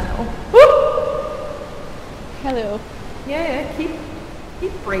now. Woo! Hello. Yeah, keep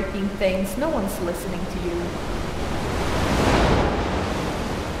breaking things. No one's listening to you.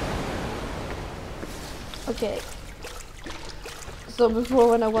 Okay. So before,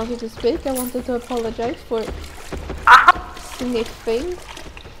 when I wanted to speak, I wanted to apologize for sniffing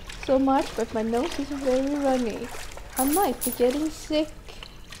so much, but my nose is very runny. I might be getting sick,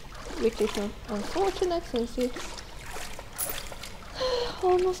 which is unfortunate since it's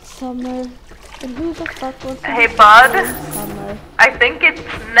almost summer. And who the fuck wants to Hey, be bud. summer? I think it's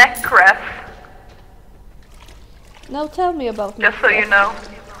neck ref, Now tell me about just so you Nicholas. know.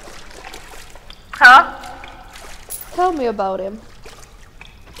 Huh? Tell me about him.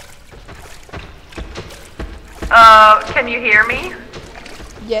 Can you hear me?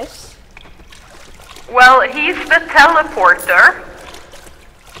 Yes. Well, he's the teleporter.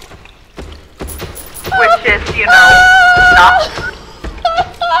 Which is, you know, not...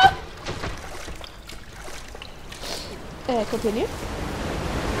 Continue.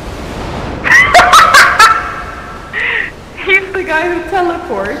 He's the guy who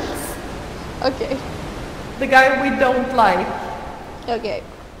teleports. Okay. The guy we don't like. Okay.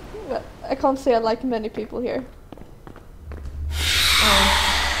 Well, I can't say I like many people here.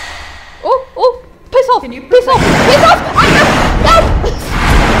 Oh! Piss off! Can you Piss off! Piss off! No!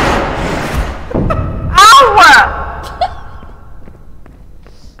 Ow!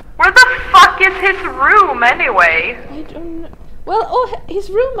 Where the fuck is his room anyway? I don't know. Well, his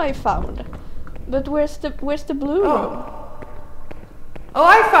room I found. But where's the blue room? Oh,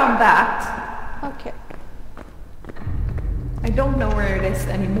 I found that. Okay. I don't know where it is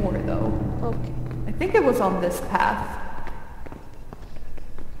anymore though. Okay. I think it was on this path.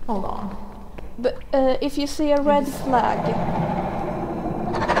 Hold on. But if you see a red flag,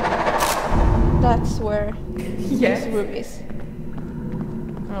 that's where Yes. his room is.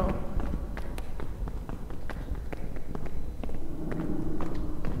 Oh.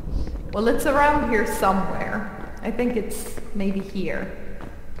 Well, it's around here somewhere. I think it's maybe here.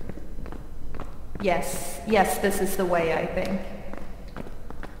 Yes, this is the way, I think.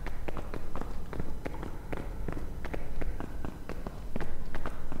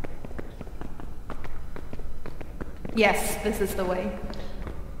 Yes, this is the way.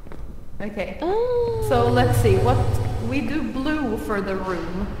 Okay. Oh. So let's see, what we do blue for the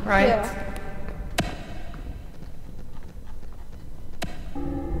room, right? Yeah.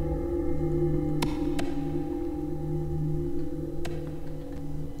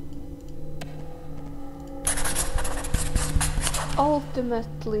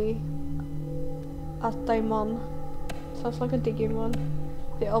 Ultimately, Ataimon. Sounds like a Digimon.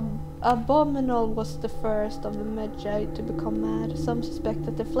 The Abominal was the first of the Magi to become mad. Some suspect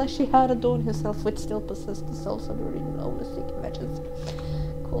that the fleshy had adorned himself which still possessed the souls of the original owners. Think imagines.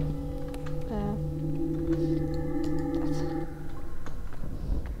 Cool.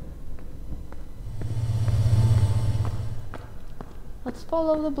 Let's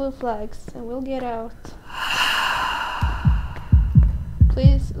follow the blue flags and we'll get out.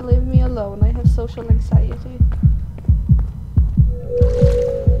 Please leave me alone. I have social anxiety.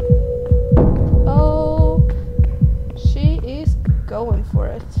 Oh, she is going for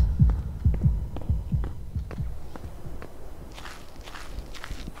it.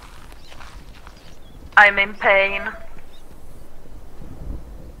 I'm in pain.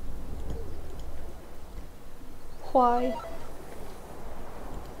 Why?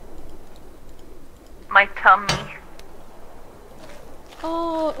 My tummy.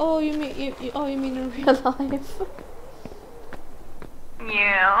 Oh, you mean you mean in real life?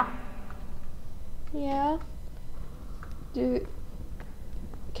 Yeah. Yeah.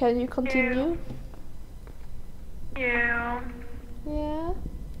 Can you continue? Yeah. Yeah.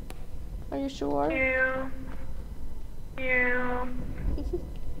 Are you sure? Yeah. Yeah.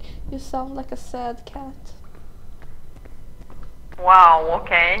 You sound like a sad cat. Wow,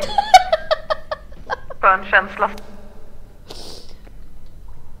 okej. Skön känsla.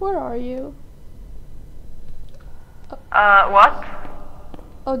 Where are you? What?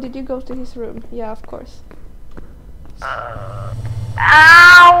 Oh, did you go to his room? Yeah, of course.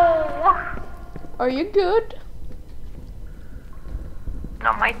 Ow! Are you good?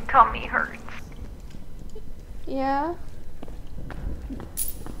 No, my tummy hurts. Yeah.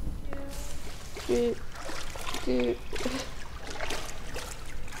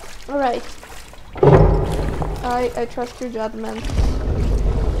 Alright. I trust your judgment.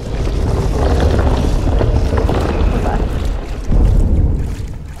 Come back.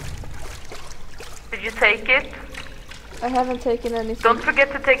 Did you take it? I haven't taken anything. Don't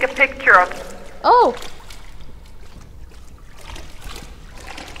forget to take a picture of it. Oh!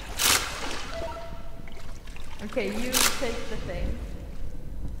 Okay, you take the thing.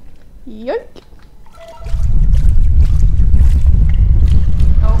 Yoink!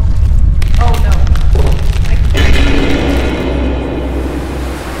 Oh no.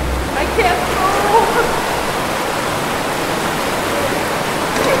 I can't move!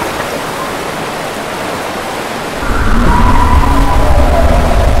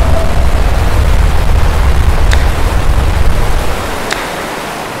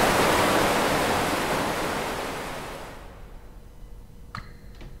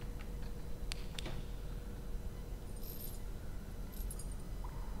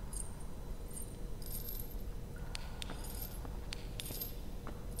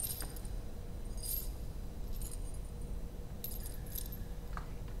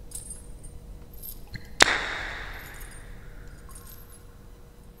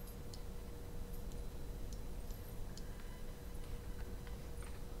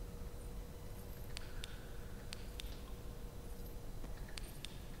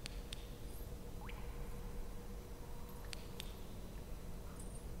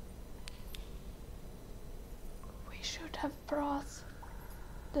 We should have brought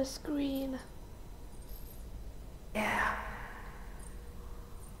the screen. Yeah.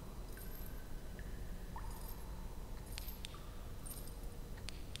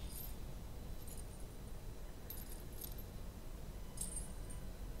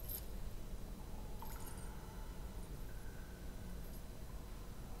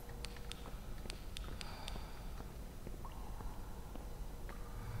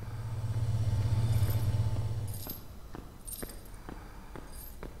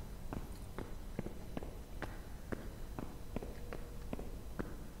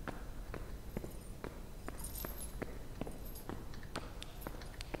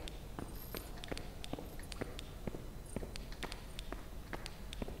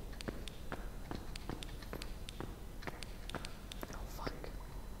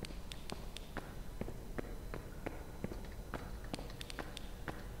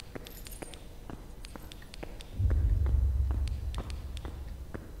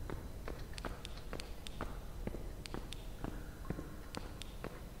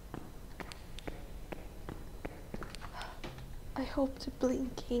 I hope the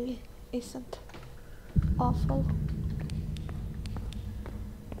blinking isn't awful.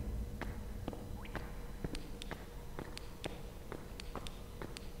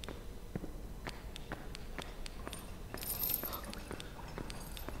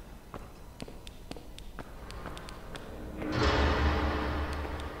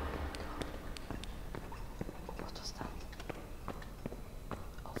 What was that?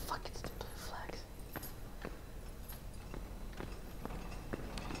 Oh fuck, it's the blue flags.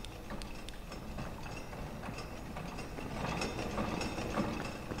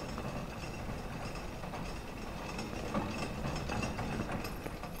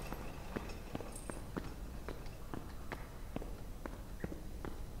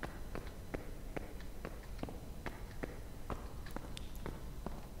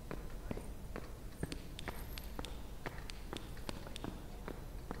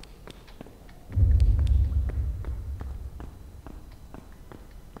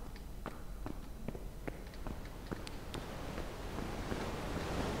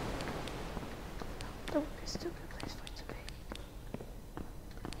 That would be a stupid place for it to be.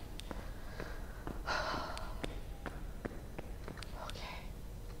 Okay.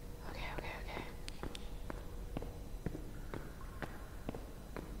 Okay.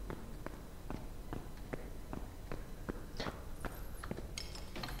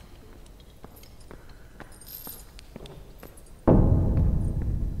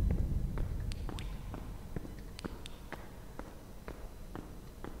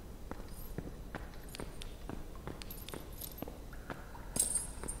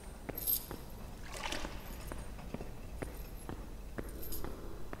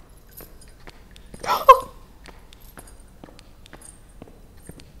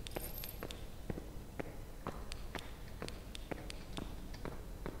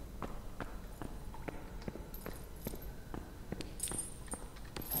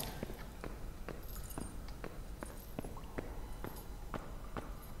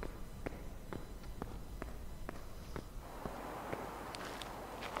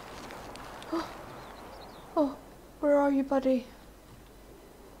 are you, buddy?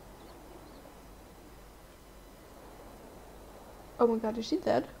 Oh my god, is she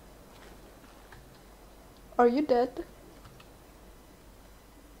dead? Are you dead?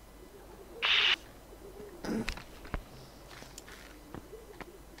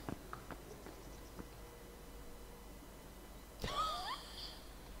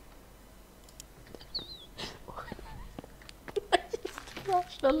 I just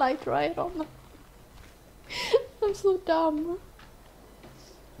flashed the light right on them. I'm so dumb.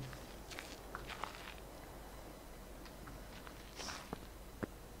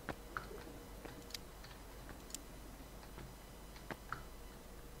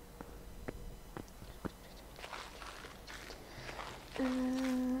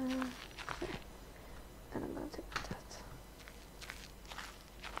 And I'm gonna take that.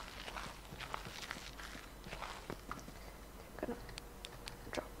 I'm gonna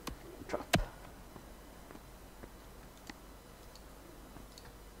drop.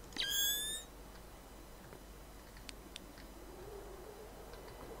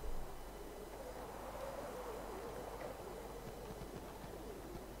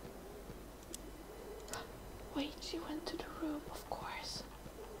 Wait, she went to the room, of course.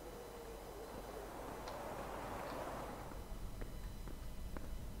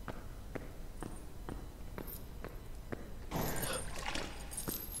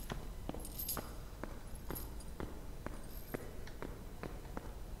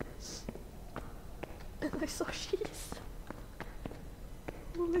 And I saw cheese.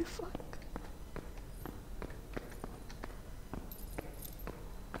 Holy fuck.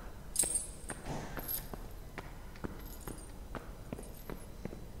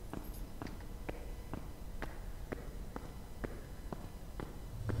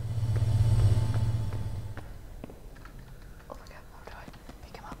 Oh my god, how do I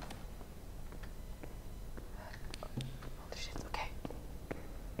pick him up? Holy shit, okay.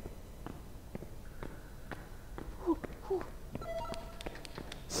 Ooh.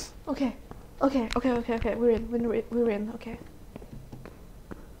 Okay. We're in, okay.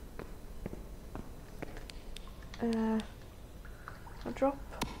 Drop.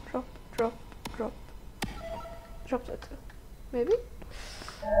 Drop that too. Maybe?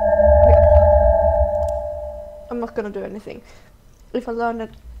 Okay. I'm not gonna do anything. If I learn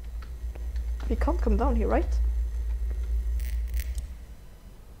that we can't come down here, right?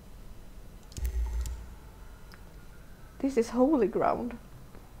 This is holy ground.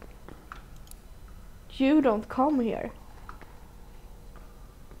 You don't come here.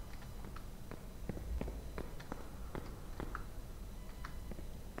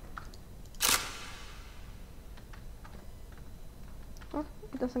 Oh,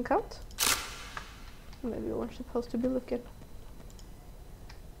 it doesn't count? Maybe we weren't supposed to be looking.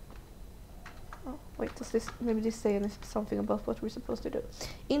 Oh, wait, does this, maybe this say something about what we're supposed to do.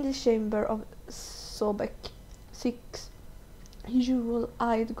 In the chamber of Sobek, 6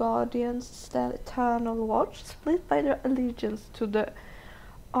 jewel-eyed guardians stand eternal watch, split by their allegiance to the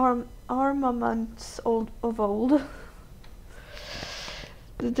armaments of old.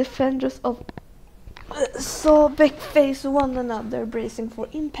 The defenders of Sobek face one another, bracing for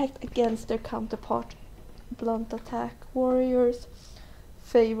impact against their counterpart. Blunt attack warriors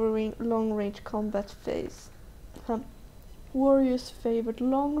favoring long-range combat warriors favored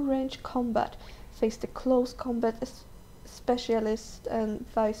long-range combat face the close combat specialist and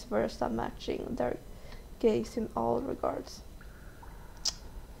vice versa, matching their gaze in all regards.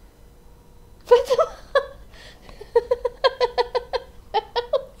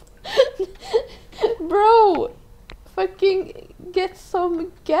 Bro, fucking get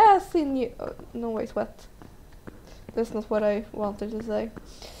some gas in you. Oh, no, wait, what? That's not what I wanted to say.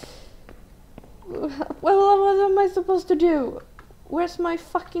 Well, what am I supposed to do? Where's my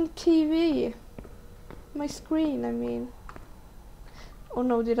fucking TV? My screen, I mean. Oh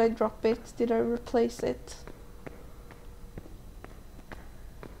no, did I drop it? Did I replace it?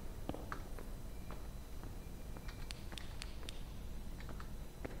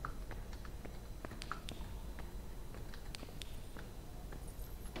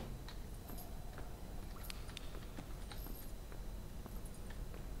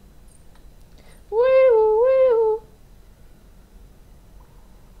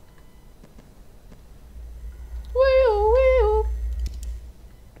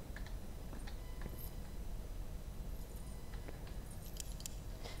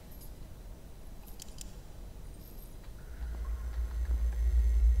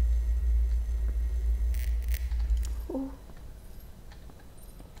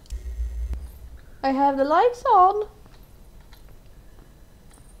 I have the lights on.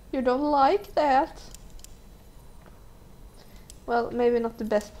 You don't like that. Well, maybe not the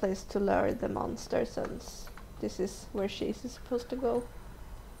best place to lure the monster since this is where she's supposed to go.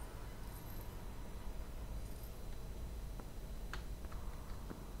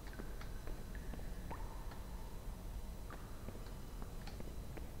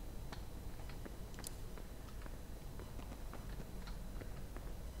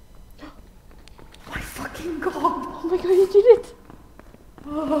 My fucking god! Oh my god, you did it!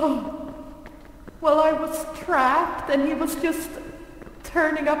 Oh. Well, I was trapped and he was just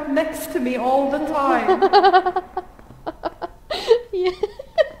turning up next to me all the time. Yeah.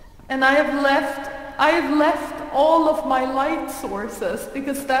 And I have left all of my light sources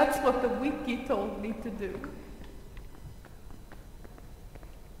because that's what the wiki told me to do.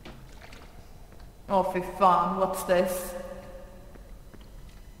 Oh, fy fan, what's this?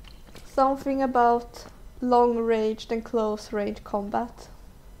 Something about long-ranged and close-range combat.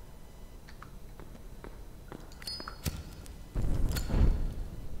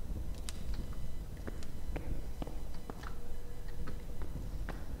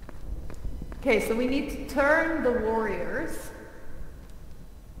 Okay, so we need to turn the warriors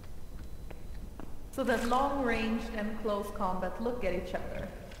so that long-ranged and close combat look at each other.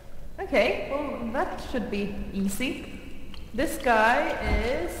 Okay, well that should be easy. This guy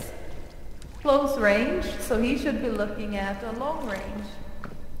is close range, so he should be looking at a long range.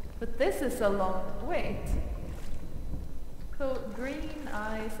 But this is a long... wait. So green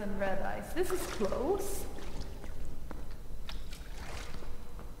eyes and red eyes. This is close.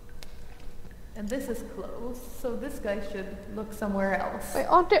 And this is close, so this guy should look somewhere else. Wait,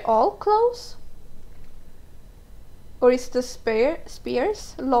 aren't they all close? Or is the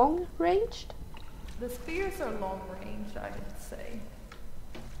spears long-ranged? The spears are long range, I would say.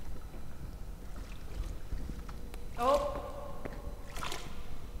 Oh!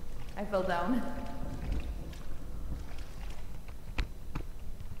 I fell down.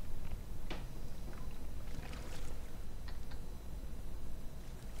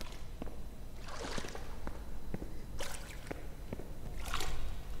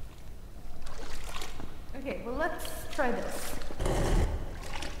 Okay, well let's try this.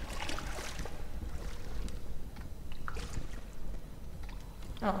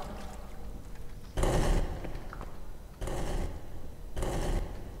 Oh.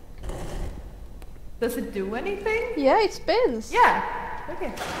 Does it do anything? Yeah, it spins. Yeah.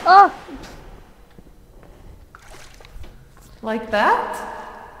 Okay. Ah! Like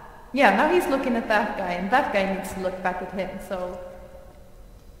that? Yeah, now he's looking at that guy, and that guy needs to look back at him, so...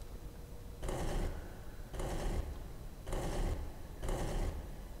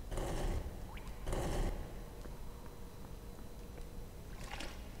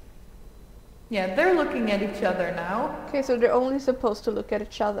 Yeah, they're looking at each other now. Okay, so they're only supposed to look at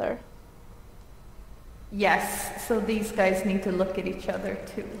each other. Yes, so these guys need to look at each other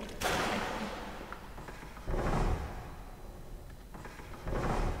too.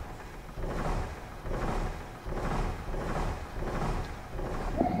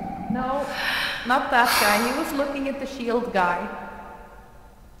 No, not that guy. He was looking at the shield guy.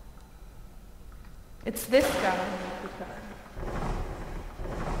 It's this guy who needs to turn.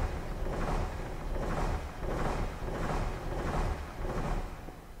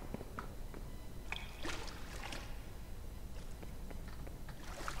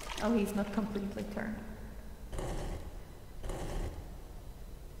 Oh, he's not completely turned.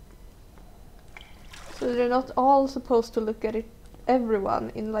 So they're not all supposed to look at it,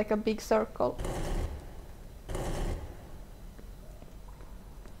 everyone in like a big circle.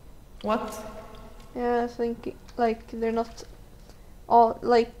 What? Yeah, I think like they're not all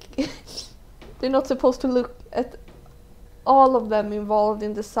like they're not supposed to look at all of them involved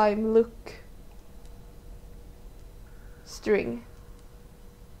in the same look string.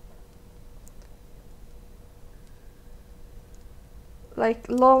 Like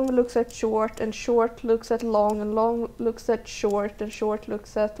long looks at short and short looks at long and long looks at short and short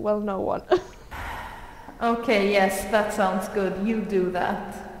looks at, well, no one. Okay, yes, that sounds good. You do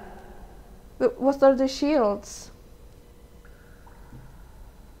that. But what are the shields?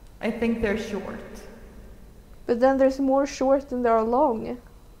 I think they're short. But then there's more short than there are long.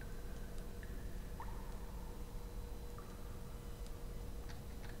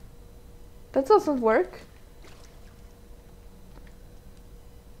 That doesn't work.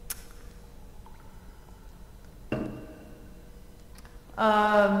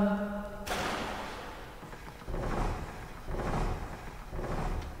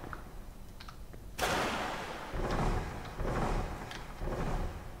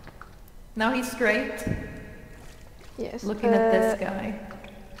 Now he's straight, Yes. looking at this guy.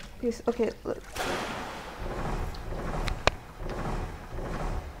 Yes, okay, look.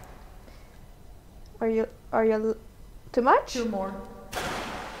 Are you too much? 2 more.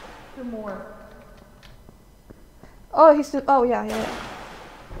 2 more. Oh, he's still. Oh, yeah, yeah, yeah.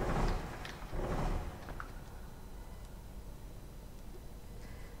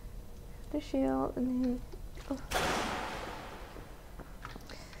 The shield and he. Oh.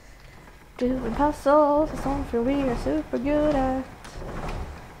 Doing puzzles is something we are super good at.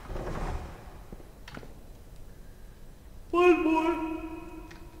 One more.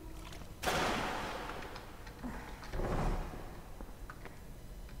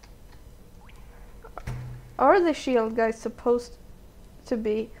 Are the shield guys supposed to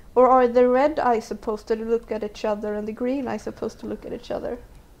be, or are the red eyes supposed to look at each other and the green eyes supposed to look at each other?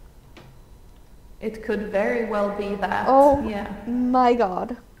 It could very well be that. Oh yeah. my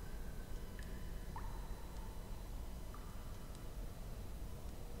god.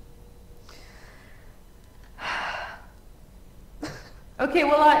 Okay,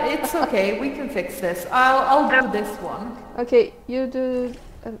 well, it's okay. We can fix this. I'll do this one. Okay, you do,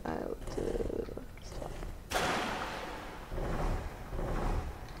 and I'll do this one.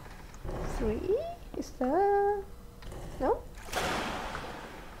 3? Is that... No?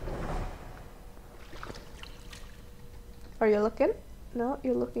 Are you looking? No,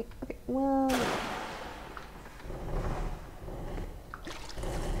 you're looking. Okay, well...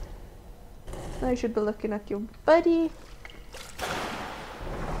 Now you should be looking at your buddy.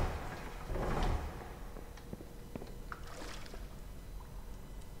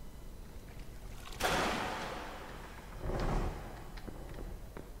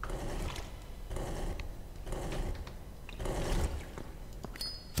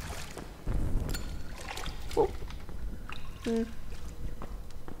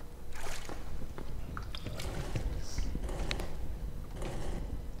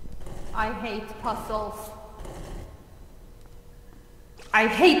 I hate puzzles. I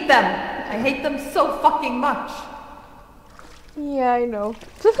hate them! I hate them so fucking much! Yeah, I know.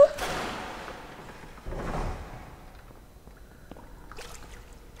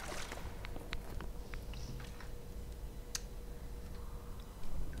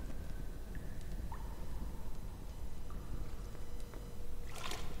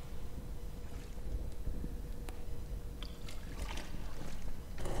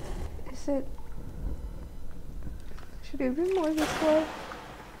 Is it... Should we be more this way?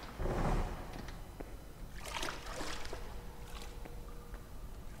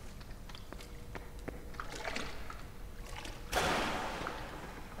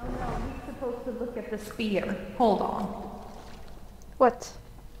 Oh no, he's supposed to look at the spear. Hold on. What?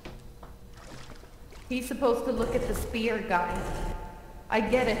 He's supposed to look at the spear, guys. I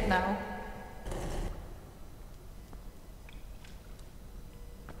get it now.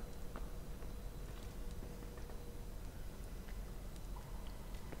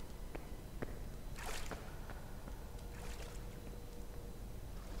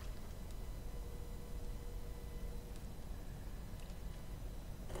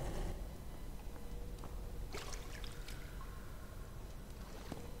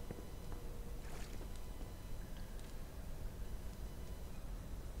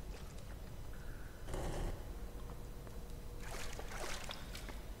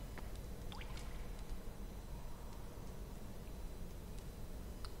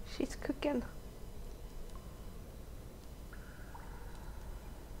 She's cooking.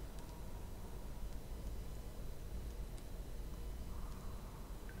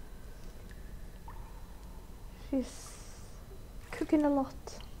 She's cooking a lot.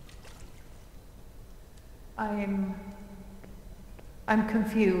 I'm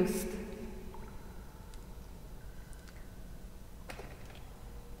confused.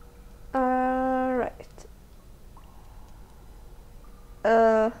 Right.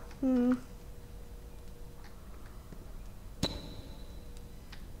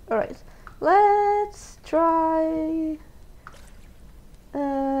 Alright. Let's try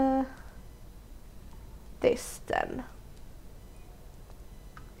this then.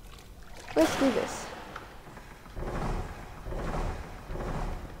 Let's do this.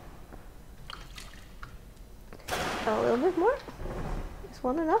 A little bit more. Is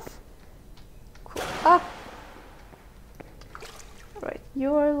one enough? Cool. Ah! Right,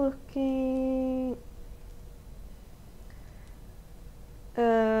 you're looking...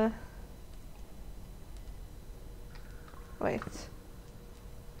 Wait.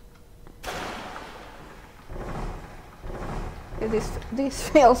 Yeah,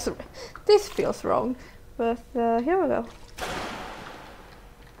 this feels wrong, but here we go.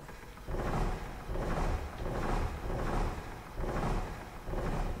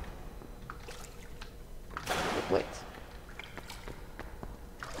 Wait.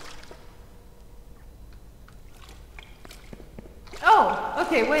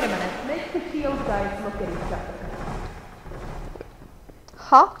 Okay, wait a minute. Make the shield guys look at each other.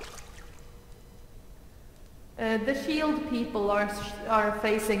 Huh? The shield people are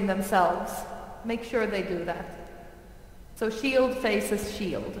facing themselves. Make sure they do that. So shield faces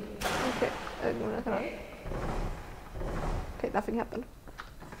shield. Okay, okay, nothing happened.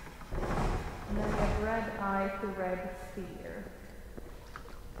 And then you have red eye to red sphere.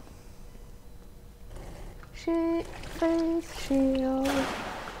 Face shield.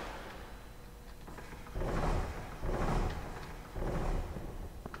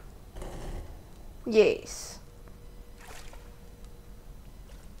 Yes.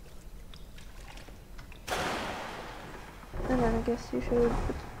 And then I guess you should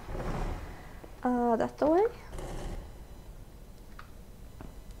put that away.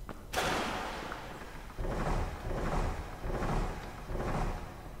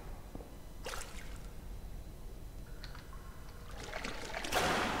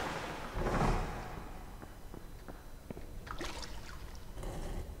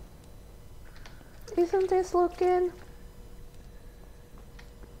 Isn't this looking?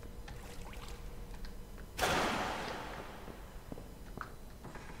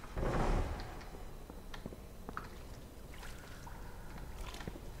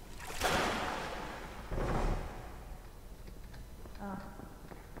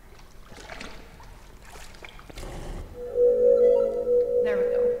 There we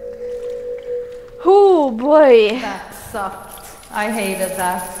go. Oh boy! That sucked. I hated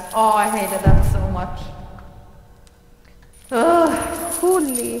that. Oh, I hated that so much. Ugh.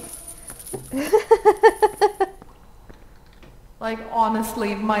 Holy! Like,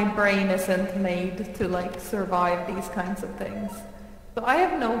 honestly, my brain isn't made to, like, survive these kinds of things. So I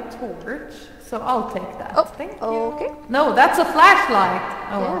have no torch, so I'll take that. Oh, thank you. okay. No, that's a flashlight!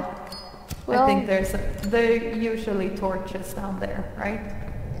 Oh, Yeah. Well, I think there are usually torches down there, right?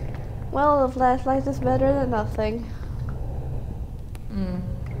 well, a flashlight is better than nothing. Mm.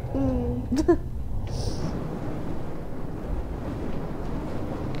 Mm.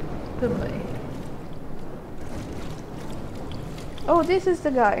 Goodbye. Oh, this is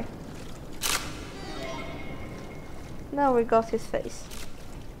the guy. Now we got his face.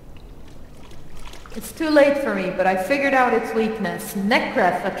 It's too late for me, but I figured out its weakness.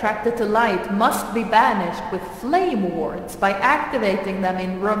 Necreth attracted to light must be banished with flame wards by activating them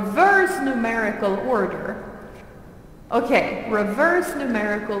in reverse numerical order. Okay, reverse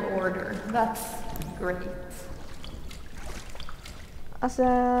numerical order. That's great.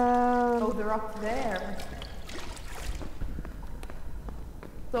 Oh, they're up there.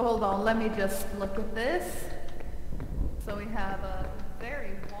 So hold on, let me just look at this. So we have a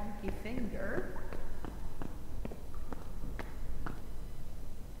very wonky finger.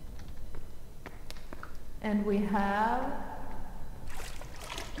 And we have...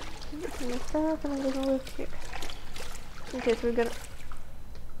 I'm gonna look here. Okay, so we're gonna...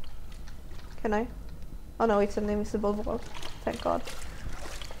 Can I? Oh no, it's an invisible wall. Thank God.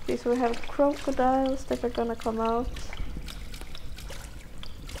 Okay, so we have crocodiles that are gonna come out.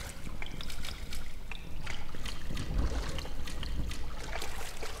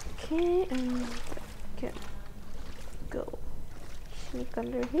 Okay, and can go sneak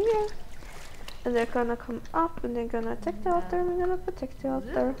under here. And they're gonna come up and they're gonna attack the altar and we're gonna protect the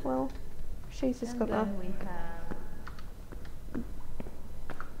altar. Well, she's just gonna we have...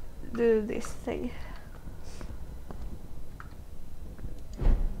 do this thing.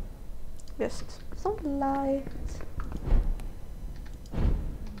 Just some light.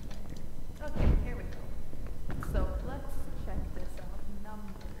 Okay, here we go. So let's check this out.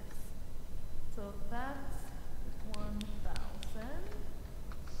 Numbers. So that's 1,000.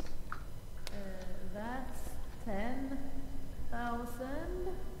 That's 10,000.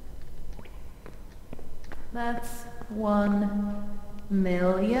 That's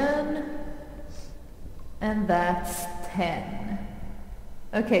 1,000,000. And that's 10.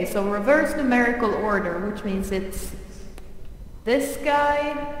 Okay, so reverse numerical order, which means it's this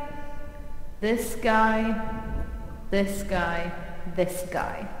guy, this guy, this guy, this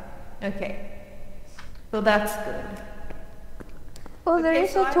guy. Okay, so that's good. Oh, there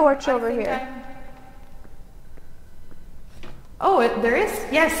is a torch over here. Oh, there is?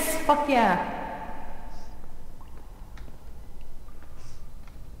 Yes, fuck yeah.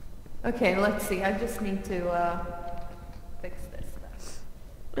 Okay, let's see, I just need to fix this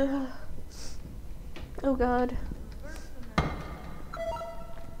then. Oh God.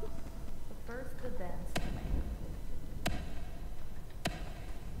 First the dance plan.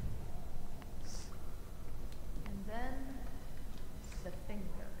 And then the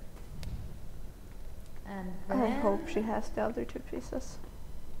finger. And then... I hope she has the other two pieces.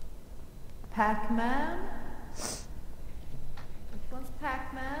 Pac-Man. Which one's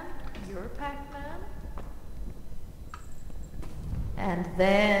Pac-Man? You're Pac-Man. And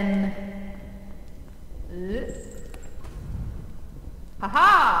then...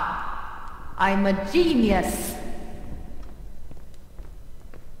 Haha! I'm a genius!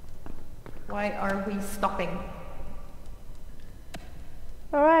 Why are we stopping?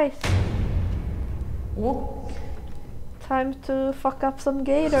 Alright, Oh. time to fuck up some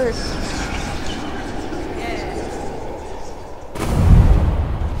gators. Yeah.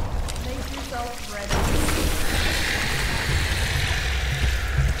 Make yourself ready.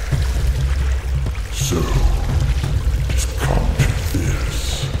 So, just come to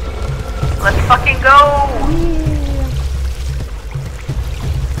this. Let's fucking go!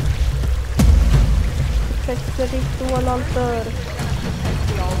 Protect the ritualaltar. Protect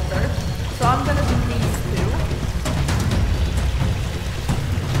the altar. So I'm gonna do these two.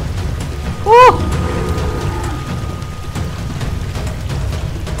 Oh!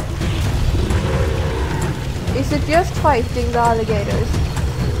 Is it just fighting the alligators?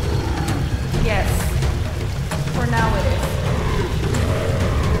 Yes. For now it is.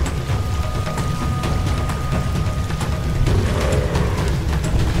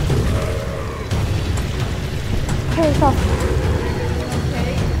 Okay, tough.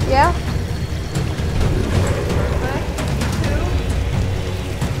 Okay. Yeah? Perfect. You two.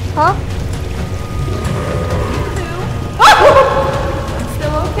 Huh? You two. I'm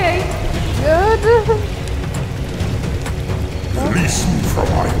still okay. Good. Release me from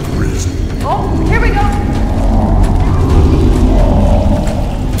my prison. Oh, here we go.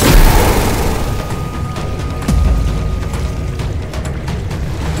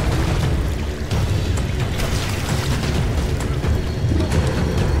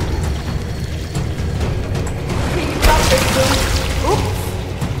 Okay, you got this, Boo.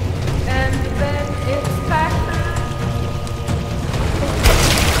 Oops. And then it's back.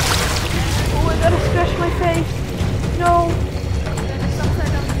 Oh, I gotta scratch my face. No. Then it's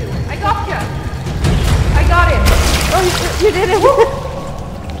upside down too. I got ya. I got him. Oh, you did it.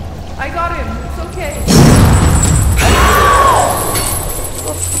 I got him. It's okay.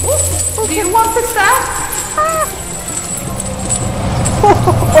 Do you want the staff?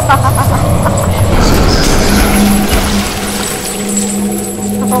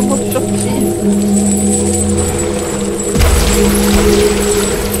 How much of cheese?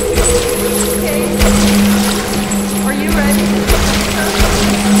 Okay. Are you ready?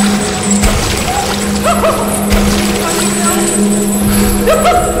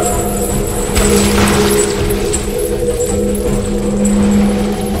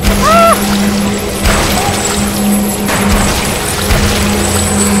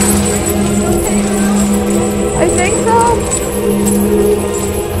 I think so.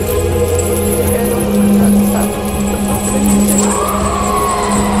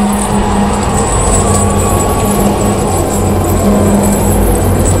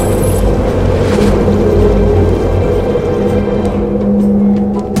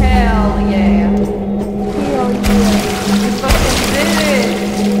 Hell yeah. Hell yeah. We fucking did it.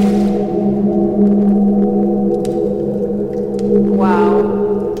 Wow.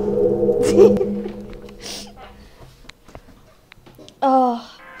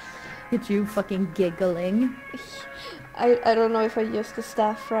 Oh, Look at you fucking giggling. I don't know if I used the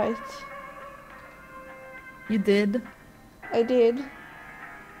staff right. You did? I did.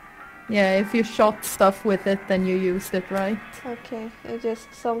 Yeah, if you shot stuff with it, then you used it right. Okay, it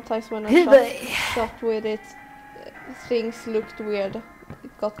just sometimes when I Hey, shot with it, things looked weird.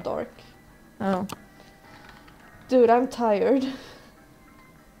 It got dark. Oh. Dude, I'm tired.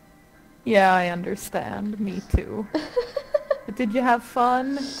 Yeah, I understand. Me too. But did you have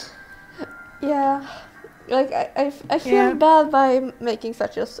fun? Yeah, like I feel Yeah. bad by making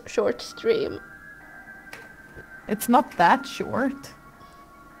such a short stream. It's not that short.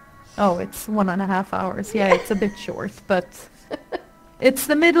 Oh, it's 1.5 hours. Yeah, it's a bit short, but it's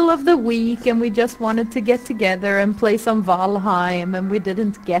the middle of the week and we just wanted to get together and play some Valheim and we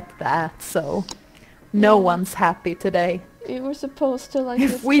didn't get that, so no Yeah. one's happy today. We were supposed to like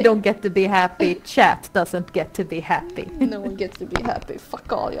If just we take- don't get to be happy, chat doesn't get to be happy. No one gets to be happy.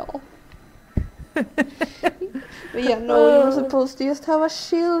 Fuck all y'all. But yeah, no, we were supposed to just have a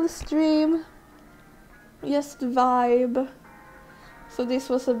chill stream. Just vibe. So this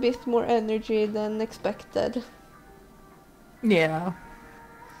was a bit more energy than expected. Yeah,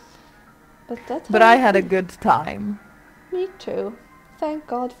 But I had a good time. Me too. Thank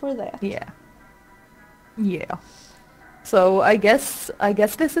God for that. Yeah. Yeah. So I guess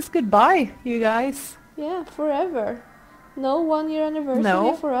this is goodbye, you guys. Yeah, forever. No 1 year anniversary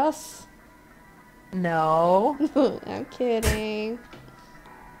No. for us. No. I'm kidding.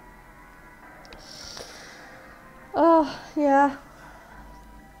 Oh, yeah.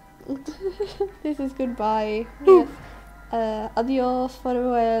 This is goodbye. Yes. Adios,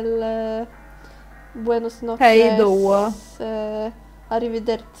 farväl, buenos noches. Hej då.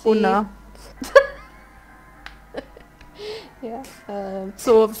 Arrivederci. Godnatt. Yeah.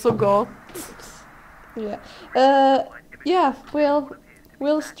 Sov så gott. Yeah. Yeah.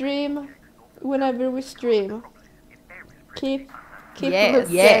 We'll stream whenever we stream. Keep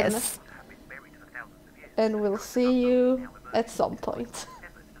looking. Yes. And we'll see you at some point.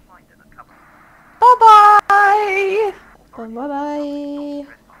 Bye-bye. Bye bye.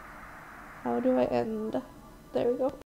 How do I end? There we go.